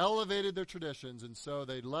 They had elevated their traditions, and so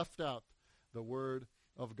they left out the Word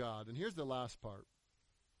of God. And here's the last part.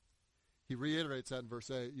 He reiterates that in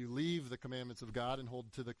verse 8. You leave the commandments of God and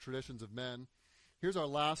hold to the traditions of men. Here's our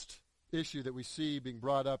last issue that we see being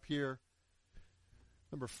brought up here.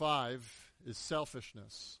 Number 5 is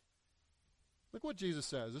selfishness. Look what Jesus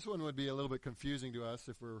says. This one would be a little bit confusing to us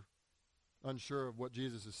if we're unsure of what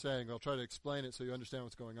Jesus is saying. I'll try to explain it so you understand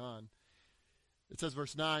what's going on. It says,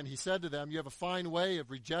 verse 9, he said to them, you have a fine way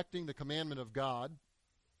of rejecting the commandment of God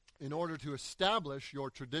in order to establish your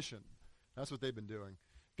tradition. That's what they've been doing.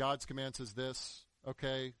 God's command says this.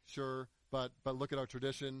 Okay, sure, but look at our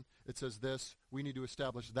tradition. It says this. We need to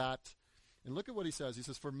establish that. And look at what he says. He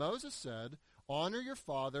says, for Moses said, honor your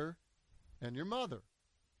father and your mother.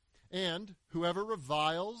 And whoever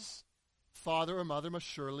reviles father or mother must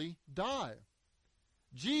surely die.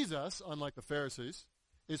 Jesus, unlike the Pharisees,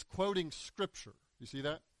 is quoting Scripture. You see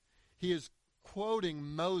that? He is quoting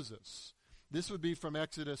Moses. This would be from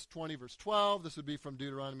Exodus 20, verse 12. This would be from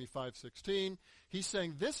Deuteronomy 5:16. He's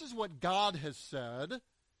saying, this is what God has said.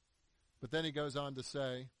 But then he goes on to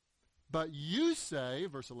say, but you say,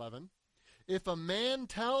 verse 11, if a man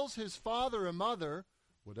tells his father or mother,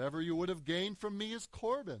 whatever you would have gained from me is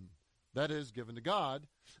Corban, that is, given to God,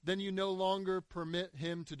 then you no longer permit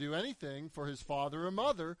him to do anything for his father or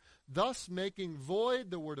mother, thus making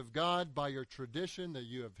void the word of God by your tradition that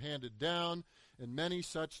you have handed down, and many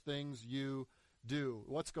such things you do.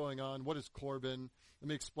 What's going on? What is Corban? Let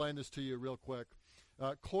me explain this to you real quick.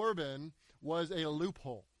 Corban was a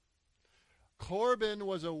loophole. Corban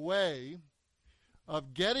was a way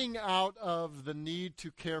of getting out of the need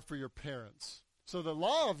to care for your parents. So the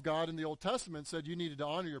law of God in the Old Testament said you needed to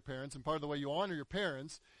honor your parents, and part of the way you honor your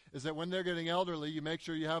parents is that when they're getting elderly, you make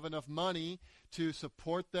sure you have enough money to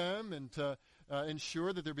support them and to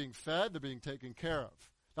ensure that they're being fed, they're being taken care of.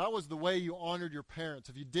 That was the way you honored your parents.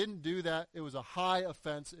 If you didn't do that, it was a high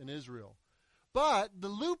offense in Israel. But the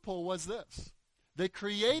loophole was this. They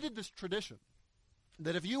created this tradition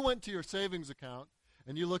that if you went to your savings account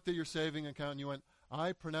and you looked at your saving account and you went,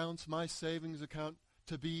 I pronounce my savings account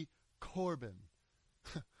to be Corban.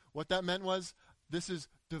 What that meant was, this is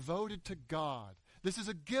devoted to God. This is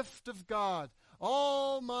a gift of God.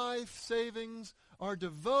 All my savings are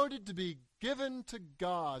devoted to be given to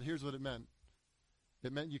God. Here's what it meant.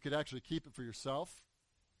 It meant you could actually keep it for yourself,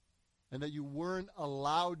 and that you weren't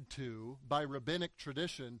allowed to, by rabbinic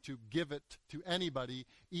tradition, to give it to anybody,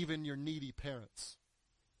 even your needy parents.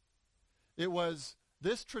 It was,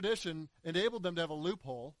 this tradition enabled them to have a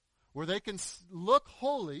loophole where they can look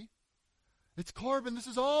holy. It's Corban, this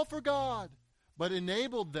is all for God, but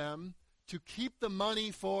enabled them to keep the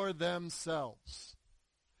money for themselves.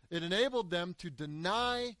 It enabled them to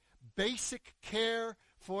deny basic care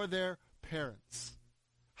for their parents.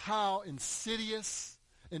 How insidious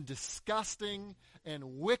and disgusting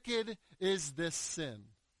and wicked is this sin?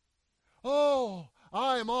 Oh,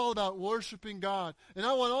 I am all about worshiping God, and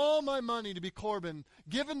I want all my money to be Corban,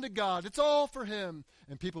 given to God. It's all for Him.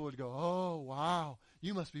 And people would go, oh, wow,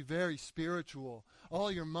 you must be very spiritual. All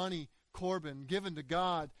your money, Corban, given to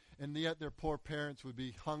God. And yet their poor parents would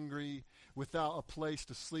be hungry, without a place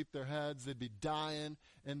to sleep their heads. They'd be dying,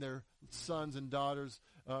 and their sons and daughters,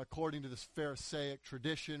 according to this Pharisaic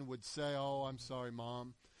tradition, would say, oh, I'm sorry,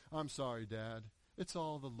 Mom. I'm sorry, Dad. It's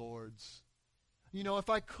all the Lord's. You know, if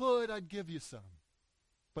I could, I'd give you some.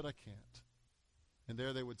 But I can't. And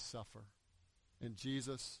there they would suffer. And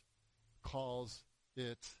Jesus calls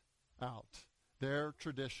it out. Their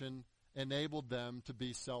tradition enabled them to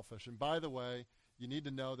be selfish. And by the way, you need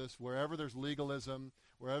to know this, wherever there's legalism,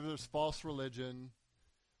 wherever there's false religion,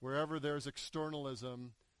 wherever there's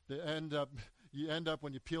externalism, you end up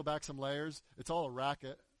when you peel back some layers, it's all a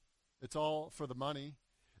racket. It's all for the money.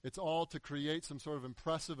 It's all to create some sort of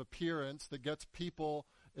impressive appearance that gets people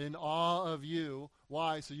in awe of you.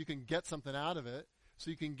 Why? So you can get something out of it. So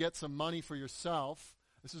you can get some money for yourself.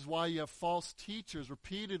 This is why you have false teachers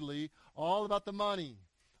repeatedly all about the money,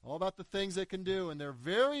 all about the things they can do, and they're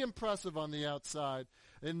very impressive on the outside.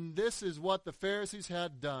 And this is what the Pharisees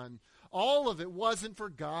had done. All of it wasn't for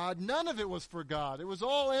God. None of it was for God. It was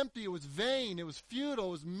all empty. It was vain. It was futile.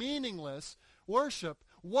 It was meaningless. Worship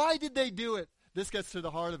Why did they do it? This gets to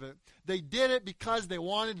the heart of it. They did it because they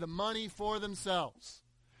wanted the money for themselves.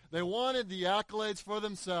 They wanted the accolades for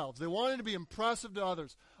themselves. They wanted to be impressive to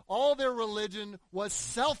others. All their religion was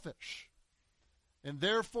selfish. And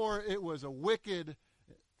therefore, it was a wicked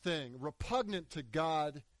thing, repugnant to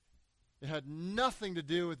God. It had nothing to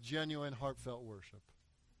do with genuine, heartfelt worship.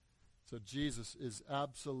 So Jesus is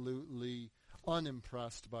absolutely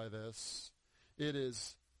unimpressed by this. It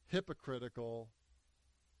is hypocritical,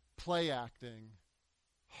 play acting,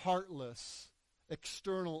 heartless,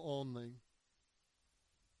 external only.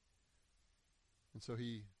 And so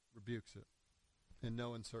he rebukes it in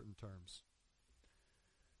no uncertain terms.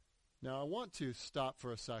 Now I want to stop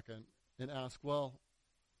for a second and ask, well,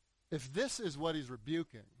 if this is what he's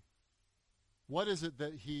rebuking, what is it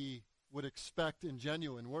that he would expect in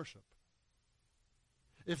genuine worship?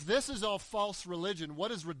 If this is all false religion,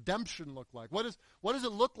 what does redemption look like? What does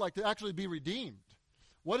it look like to actually be redeemed?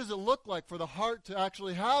 What does it look like for the heart to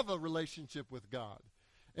actually have a relationship with God?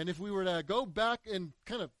 And if we were to go back and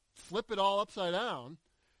kind of flip it all upside down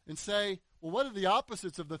and say, well, what are the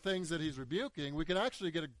opposites of the things that he's rebuking? We can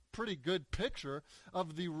actually get a pretty good picture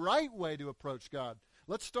of the right way to approach God.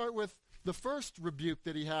 Let's start with the first rebuke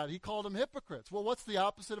that he had. He called them hypocrites. Well, what's the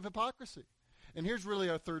opposite of hypocrisy? And here's really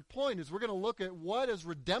our third point, is we're going to look at what does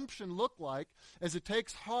redemption look like as it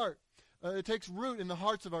takes root in the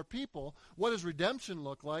hearts of our people. What does redemption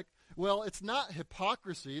look like? Well, it's not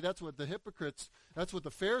hypocrisy. That's what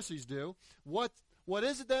the Pharisees do. What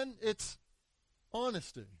is it then? It's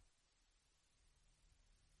honesty.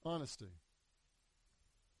 Honesty.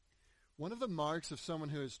 One of the marks of someone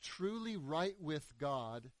who is truly right with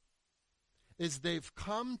God is they've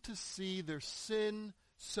come to see their sin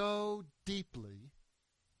so deeply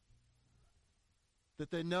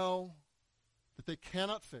that they know that they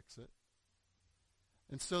cannot fix it.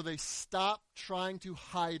 And so they stop trying to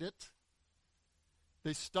hide it.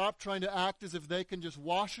 They stop trying to act as if they can just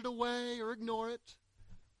wash it away or ignore it.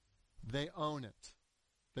 They own it.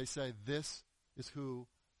 They say, this is who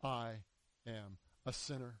I am, a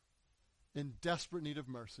sinner in desperate need of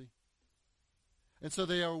mercy. And so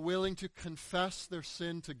they are willing to confess their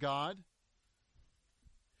sin to God.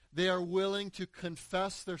 They are willing to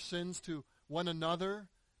confess their sins to one another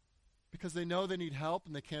because they know they need help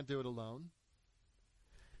and they can't do it alone.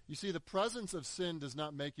 You see, the presence of sin does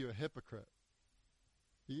not make you a hypocrite.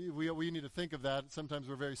 We need to think of that. Sometimes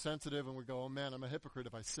we're very sensitive and we go, oh man, I'm a hypocrite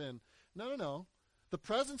if I sin. No. The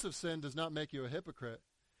presence of sin does not make you a hypocrite.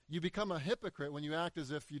 You become a hypocrite when you act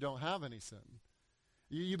as if you don't have any sin.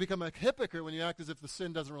 You become a hypocrite when you act as if the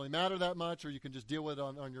sin doesn't really matter that much, or you can just deal with it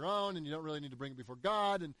on your own, and you don't really need to bring it before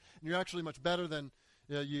God, and you're actually much better than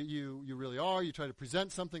you really are. You try to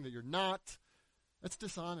present something that you're not. That's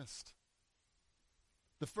dishonest.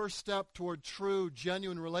 The first step toward true,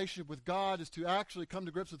 genuine relationship with God is to actually come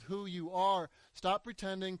to grips with who you are. Stop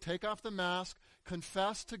pretending. Take off the mask.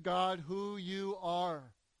 Confess to God who you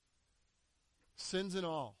are. Sins and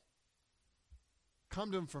all.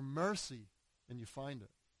 Come to him for mercy, and you find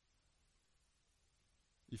it.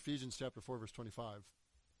 Ephesians chapter 4, verse 25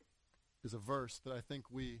 is a verse that I think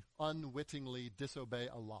we unwittingly disobey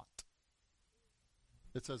a lot.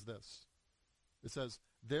 It says this. It says,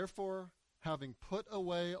 therefore, having put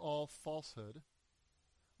away all falsehood,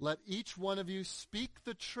 let each one of you speak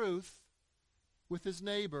the truth with his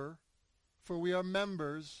neighbor, for we are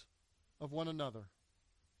members of one another.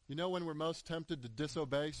 You know when we're most tempted to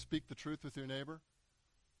disobey, speak the truth with your neighbor?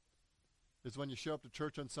 Is when you show up to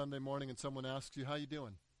church on Sunday morning and someone asks you, how you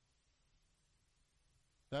doing?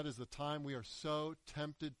 That is the time we are so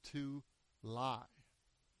tempted to lie.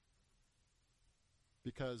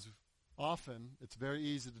 Because often it's very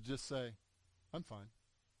easy to just say, I'm fine.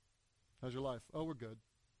 How's your life? Oh, we're good.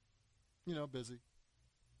 Busy.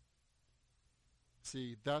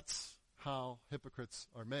 See, that's how hypocrites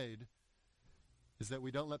are made, is that we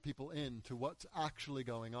don't let people in to what's actually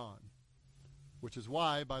going on. Which is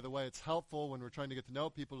why, by the way, it's helpful when we're trying to get to know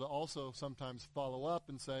people to also sometimes follow up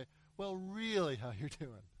and say, well, really, how you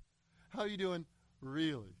doing? How are you doing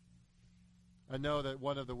really? I know that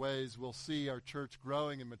one of the ways we'll see our church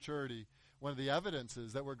growing in maturity, one of the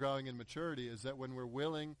evidences that we're growing in maturity is that when we're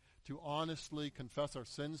willing to honestly confess our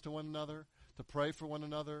sins to one another, to pray for one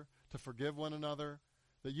another, to forgive one another,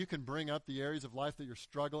 that you can bring up the areas of life that you're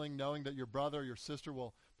struggling, knowing that your brother or your sister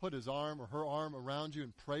will put his arm or her arm around you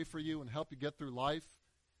and pray for you and help you get through life.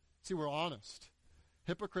 See, we're honest.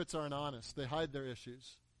 Hypocrites aren't honest. They hide their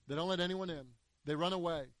issues. They don't let anyone in. They run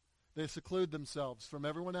away. They seclude themselves from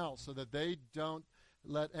everyone else so that they don't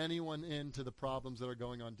let anyone into the problems that are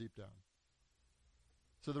going on deep down.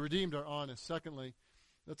 So the redeemed are honest. Secondly,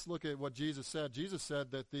 Let's look at what Jesus said. Jesus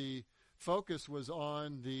said that the focus was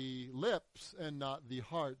on the lips and not the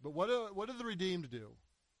heart. But what do the redeemed do?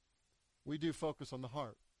 We do focus on the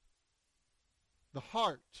heart. The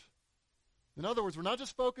heart. In other words, we're not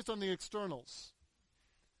just focused on the externals.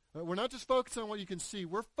 We're not just focused on what you can see.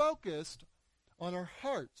 We're focused on our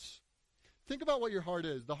hearts. Think about what your heart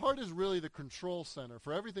is. The heart is really the control center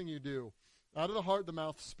for everything you do. Out of the heart, the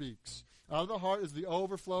mouth speaks. Out of the heart is the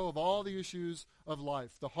overflow of all the issues of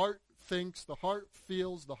life. The heart thinks, the heart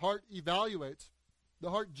feels, the heart evaluates, the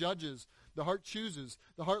heart judges, the heart chooses,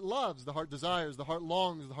 the heart loves, the heart desires, the heart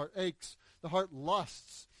longs, the heart aches, the heart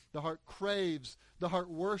lusts, the heart craves, the heart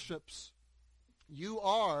worships. You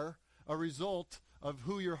are a result of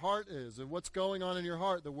who your heart is and what's going on in your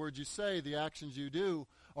heart. The words you say, the actions you do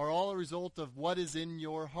are all a result of what is in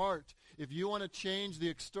your heart. If you want to change the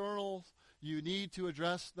external, you need to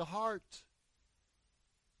address the heart.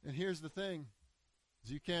 And here's the thing,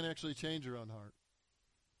 is you can't actually change your own heart.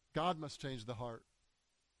 God must change the heart.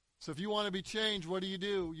 So if you want to be changed, what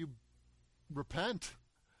do? You repent.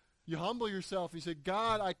 You humble yourself. You say,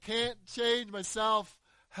 God, I can't change myself.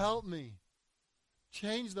 Help me.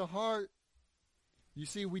 Change the heart. You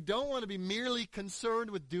see, we don't want to be merely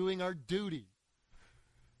concerned with doing our duty.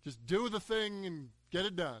 Just do the thing and get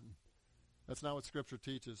it done. That's not what Scripture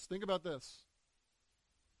teaches. Think about this.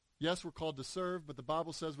 Yes, we're called to serve, but the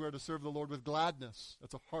Bible says we're to serve the Lord with gladness.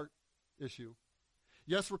 That's a heart issue.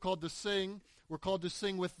 Yes, we're called to sing. We're called to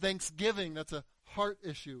sing with thanksgiving. That's a heart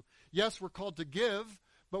issue. Yes, we're called to give,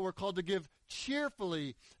 but we're called to give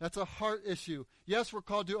cheerfully. That's a heart issue. Yes, we're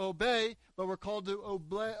called to obey, but we're called to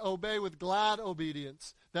obey with glad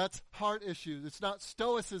obedience. That's heart issues. It's not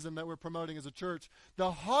stoicism that we're promoting as a church.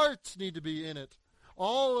 The hearts need to be in it.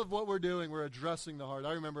 All of what we're doing, we're addressing the heart.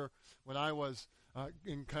 I remember when I was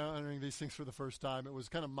encountering these things for the first time, it was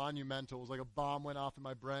kind of monumental. It was like a bomb went off in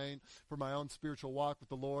my brain for my own spiritual walk with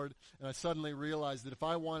the Lord, and I suddenly realized that if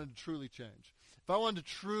I wanted to truly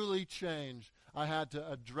change, I had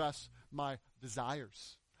to address my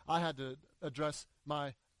desires. I had to address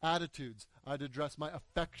my attitudes. I had to address my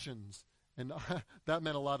affections, and that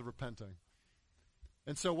meant a lot of repenting.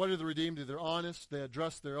 And so what do the redeemed do? They're honest. They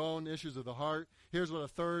address their own issues of the heart. Here's what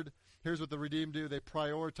the redeemed do. They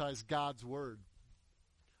prioritize God's word.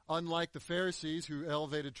 Unlike the Pharisees who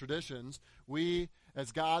elevated traditions, we,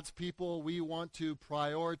 as God's people, we want to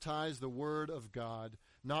prioritize the word of God,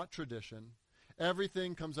 not tradition.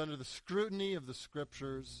 Everything comes under the scrutiny of the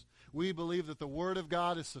Scriptures. We believe that the word of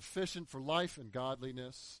God is sufficient for life and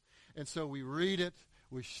godliness. And so we read it,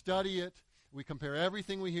 we study it, we compare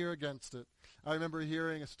everything we hear against it. I remember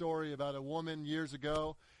hearing a story about a woman years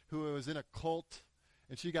ago who was in a cult,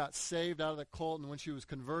 and she got saved out of the cult, and when she was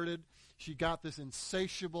converted, she got this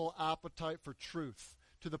insatiable appetite for truth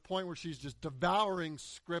to the point where she's just devouring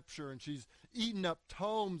Scripture, and she's eaten up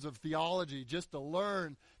tomes of theology just to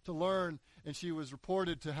learn. And she was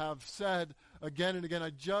reported to have said again and again,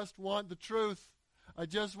 I just want the truth. I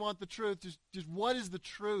just want the truth. Just what is the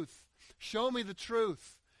truth? Show me the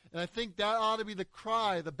truth. And I think that ought to be the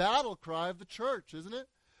cry, the battle cry of the church, isn't it?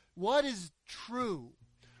 What is true?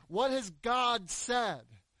 What has God said?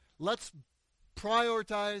 Let's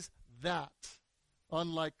prioritize that,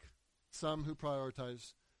 unlike some who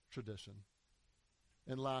prioritize tradition.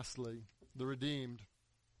 And lastly, the redeemed.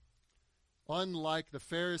 Unlike the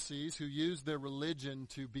Pharisees who used their religion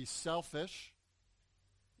to be selfish,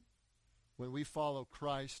 when we follow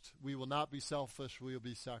Christ, we will not be selfish, we will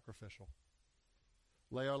be sacrificial.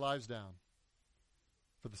 Lay our lives down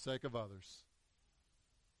for the sake of others.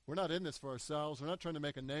 We're not in this for ourselves. We're not trying to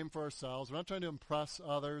make a name for ourselves. We're not trying to impress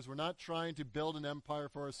others. We're not trying to build an empire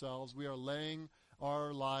for ourselves. We are laying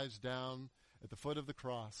our lives down at the foot of the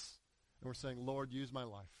cross, and we're saying, Lord, use my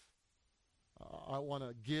life. I want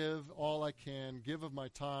to give all I can, give of my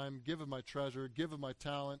time, give of my treasure, give of my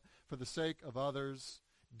talent for the sake of others,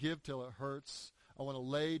 give till it hurts. I want to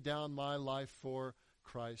lay down my life for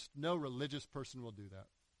Christ. No religious person will do that.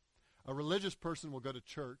 A religious person will go to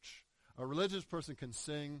church. A religious person can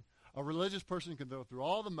sing. A religious person can go through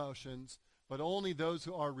all the motions, but only those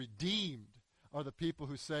who are redeemed are the people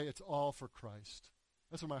who say it's all for Christ.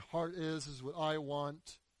 That's what my heart is what I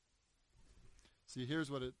want. See,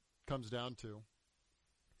 here's what it comes down to.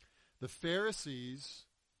 The Pharisees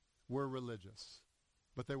were religious,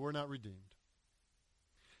 but they were not redeemed.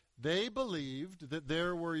 They believed that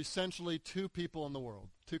there were essentially two people in the world,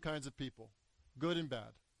 two kinds of people, good and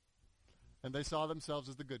bad. And they saw themselves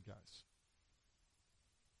as the good guys.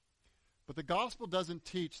 But the gospel doesn't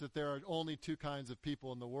teach that there are only two kinds of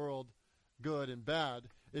people in the world, good and bad.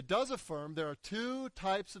 It does affirm there are two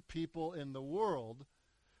types of people in the world,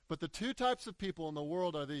 But the two types of people in the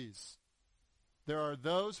world are these. There are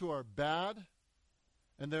those who are bad,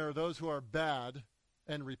 and there are those who are bad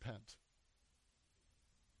and repent.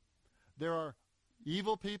 There are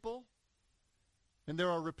evil people, and there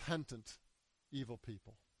are repentant evil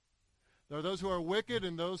people. There are those who are wicked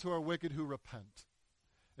and those who are wicked who repent.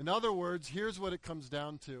 In other words, here's what it comes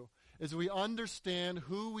down to, is we understand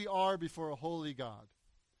who we are before a holy God.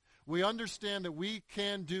 We understand that we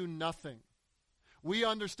can do nothing. We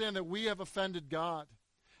understand that we have offended God.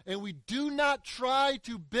 And we do not try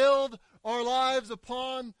to build our lives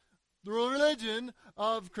upon the religion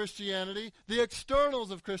of Christianity, the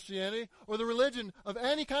externals of Christianity, or the religion of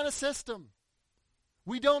any kind of system.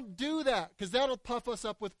 We don't do that because that'll puff us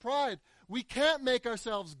up with pride. We can't make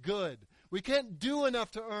ourselves good. We can't do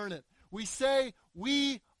enough to earn it. We say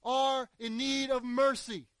we are in need of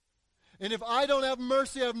mercy. And if I don't have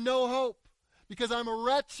mercy, I have no hope. Because I'm a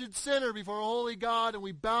wretched sinner before a holy God, and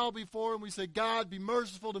we bow before him. We say, God, be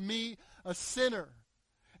merciful to me, a sinner.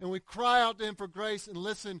 And we cry out to him for grace and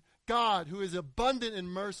listen, God, who is abundant in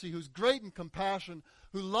mercy, who's great in compassion,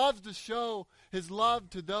 who loves to show his love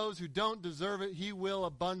to those who don't deserve it, he will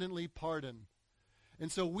abundantly pardon. And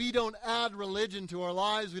so we don't add religion to our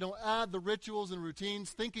lives. We don't add the rituals and routines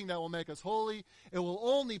thinking that will make us holy. It will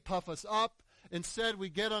only puff us up. Instead, we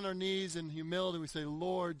get on our knees in humility. We say,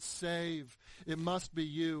 Lord, save. It must be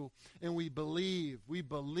you. And we believe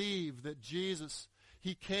that Jesus,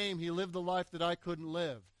 he came, he lived the life that I couldn't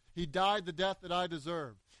live. He died the death that I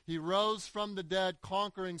deserved. He rose from the dead,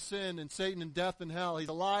 conquering sin and Satan and death and hell. He's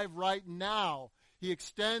alive right now. He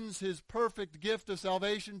extends his perfect gift of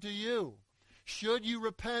salvation to you. Should you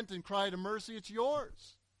repent and cry to mercy, it's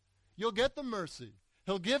yours. You'll get the mercy.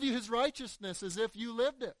 He'll give you his righteousness as if you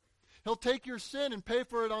lived it. He'll take your sin and pay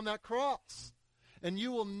for it on that cross. And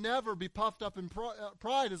you will never be puffed up in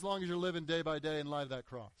pride as long as you're living day by day in light of that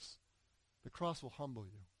cross. The cross will humble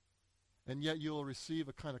you. And yet you will receive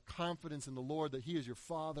a kind of confidence in the Lord that he is your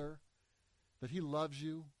Father, that he loves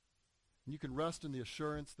you, and you can rest in the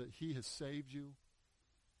assurance that he has saved you.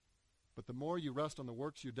 But the more you rest on the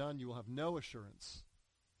works you've done, you will have no assurance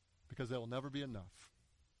because they will never be enough.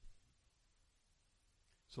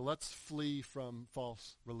 So let's flee from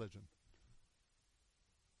false religion.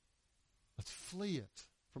 Let's flee it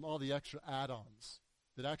from all the extra add-ons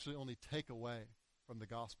that actually only take away from the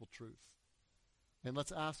gospel truth. And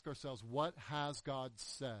let's ask ourselves, what has God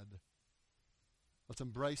said? Let's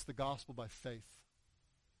embrace the gospel by faith.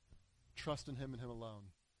 Trust in him and him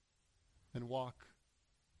alone. And walk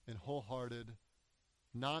in wholehearted,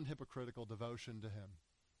 non-hypocritical devotion to him.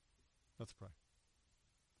 Let's pray.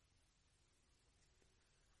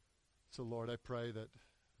 So, Lord, I pray that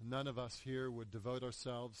none of us here would devote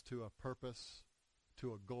ourselves to a purpose,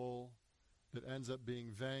 to a goal that ends up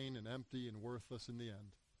being vain and empty and worthless in the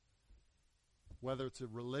end. Whether it's a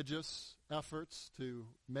religious efforts to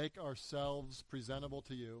make ourselves presentable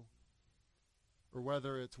to you, or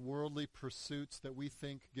whether it's worldly pursuits that we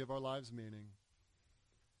think give our lives meaning,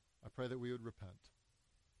 I pray that we would repent.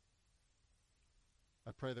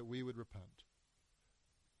 I pray that we would repent.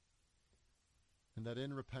 And that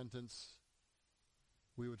in repentance,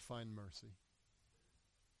 we would find mercy.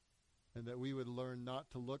 And that we would learn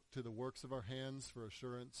not to look to the works of our hands for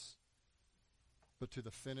assurance, but to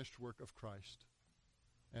the finished work of Christ.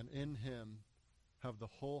 And in him have the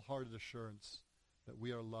wholehearted assurance that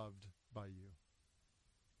we are loved by you.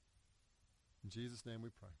 In Jesus' name we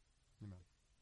pray. Amen.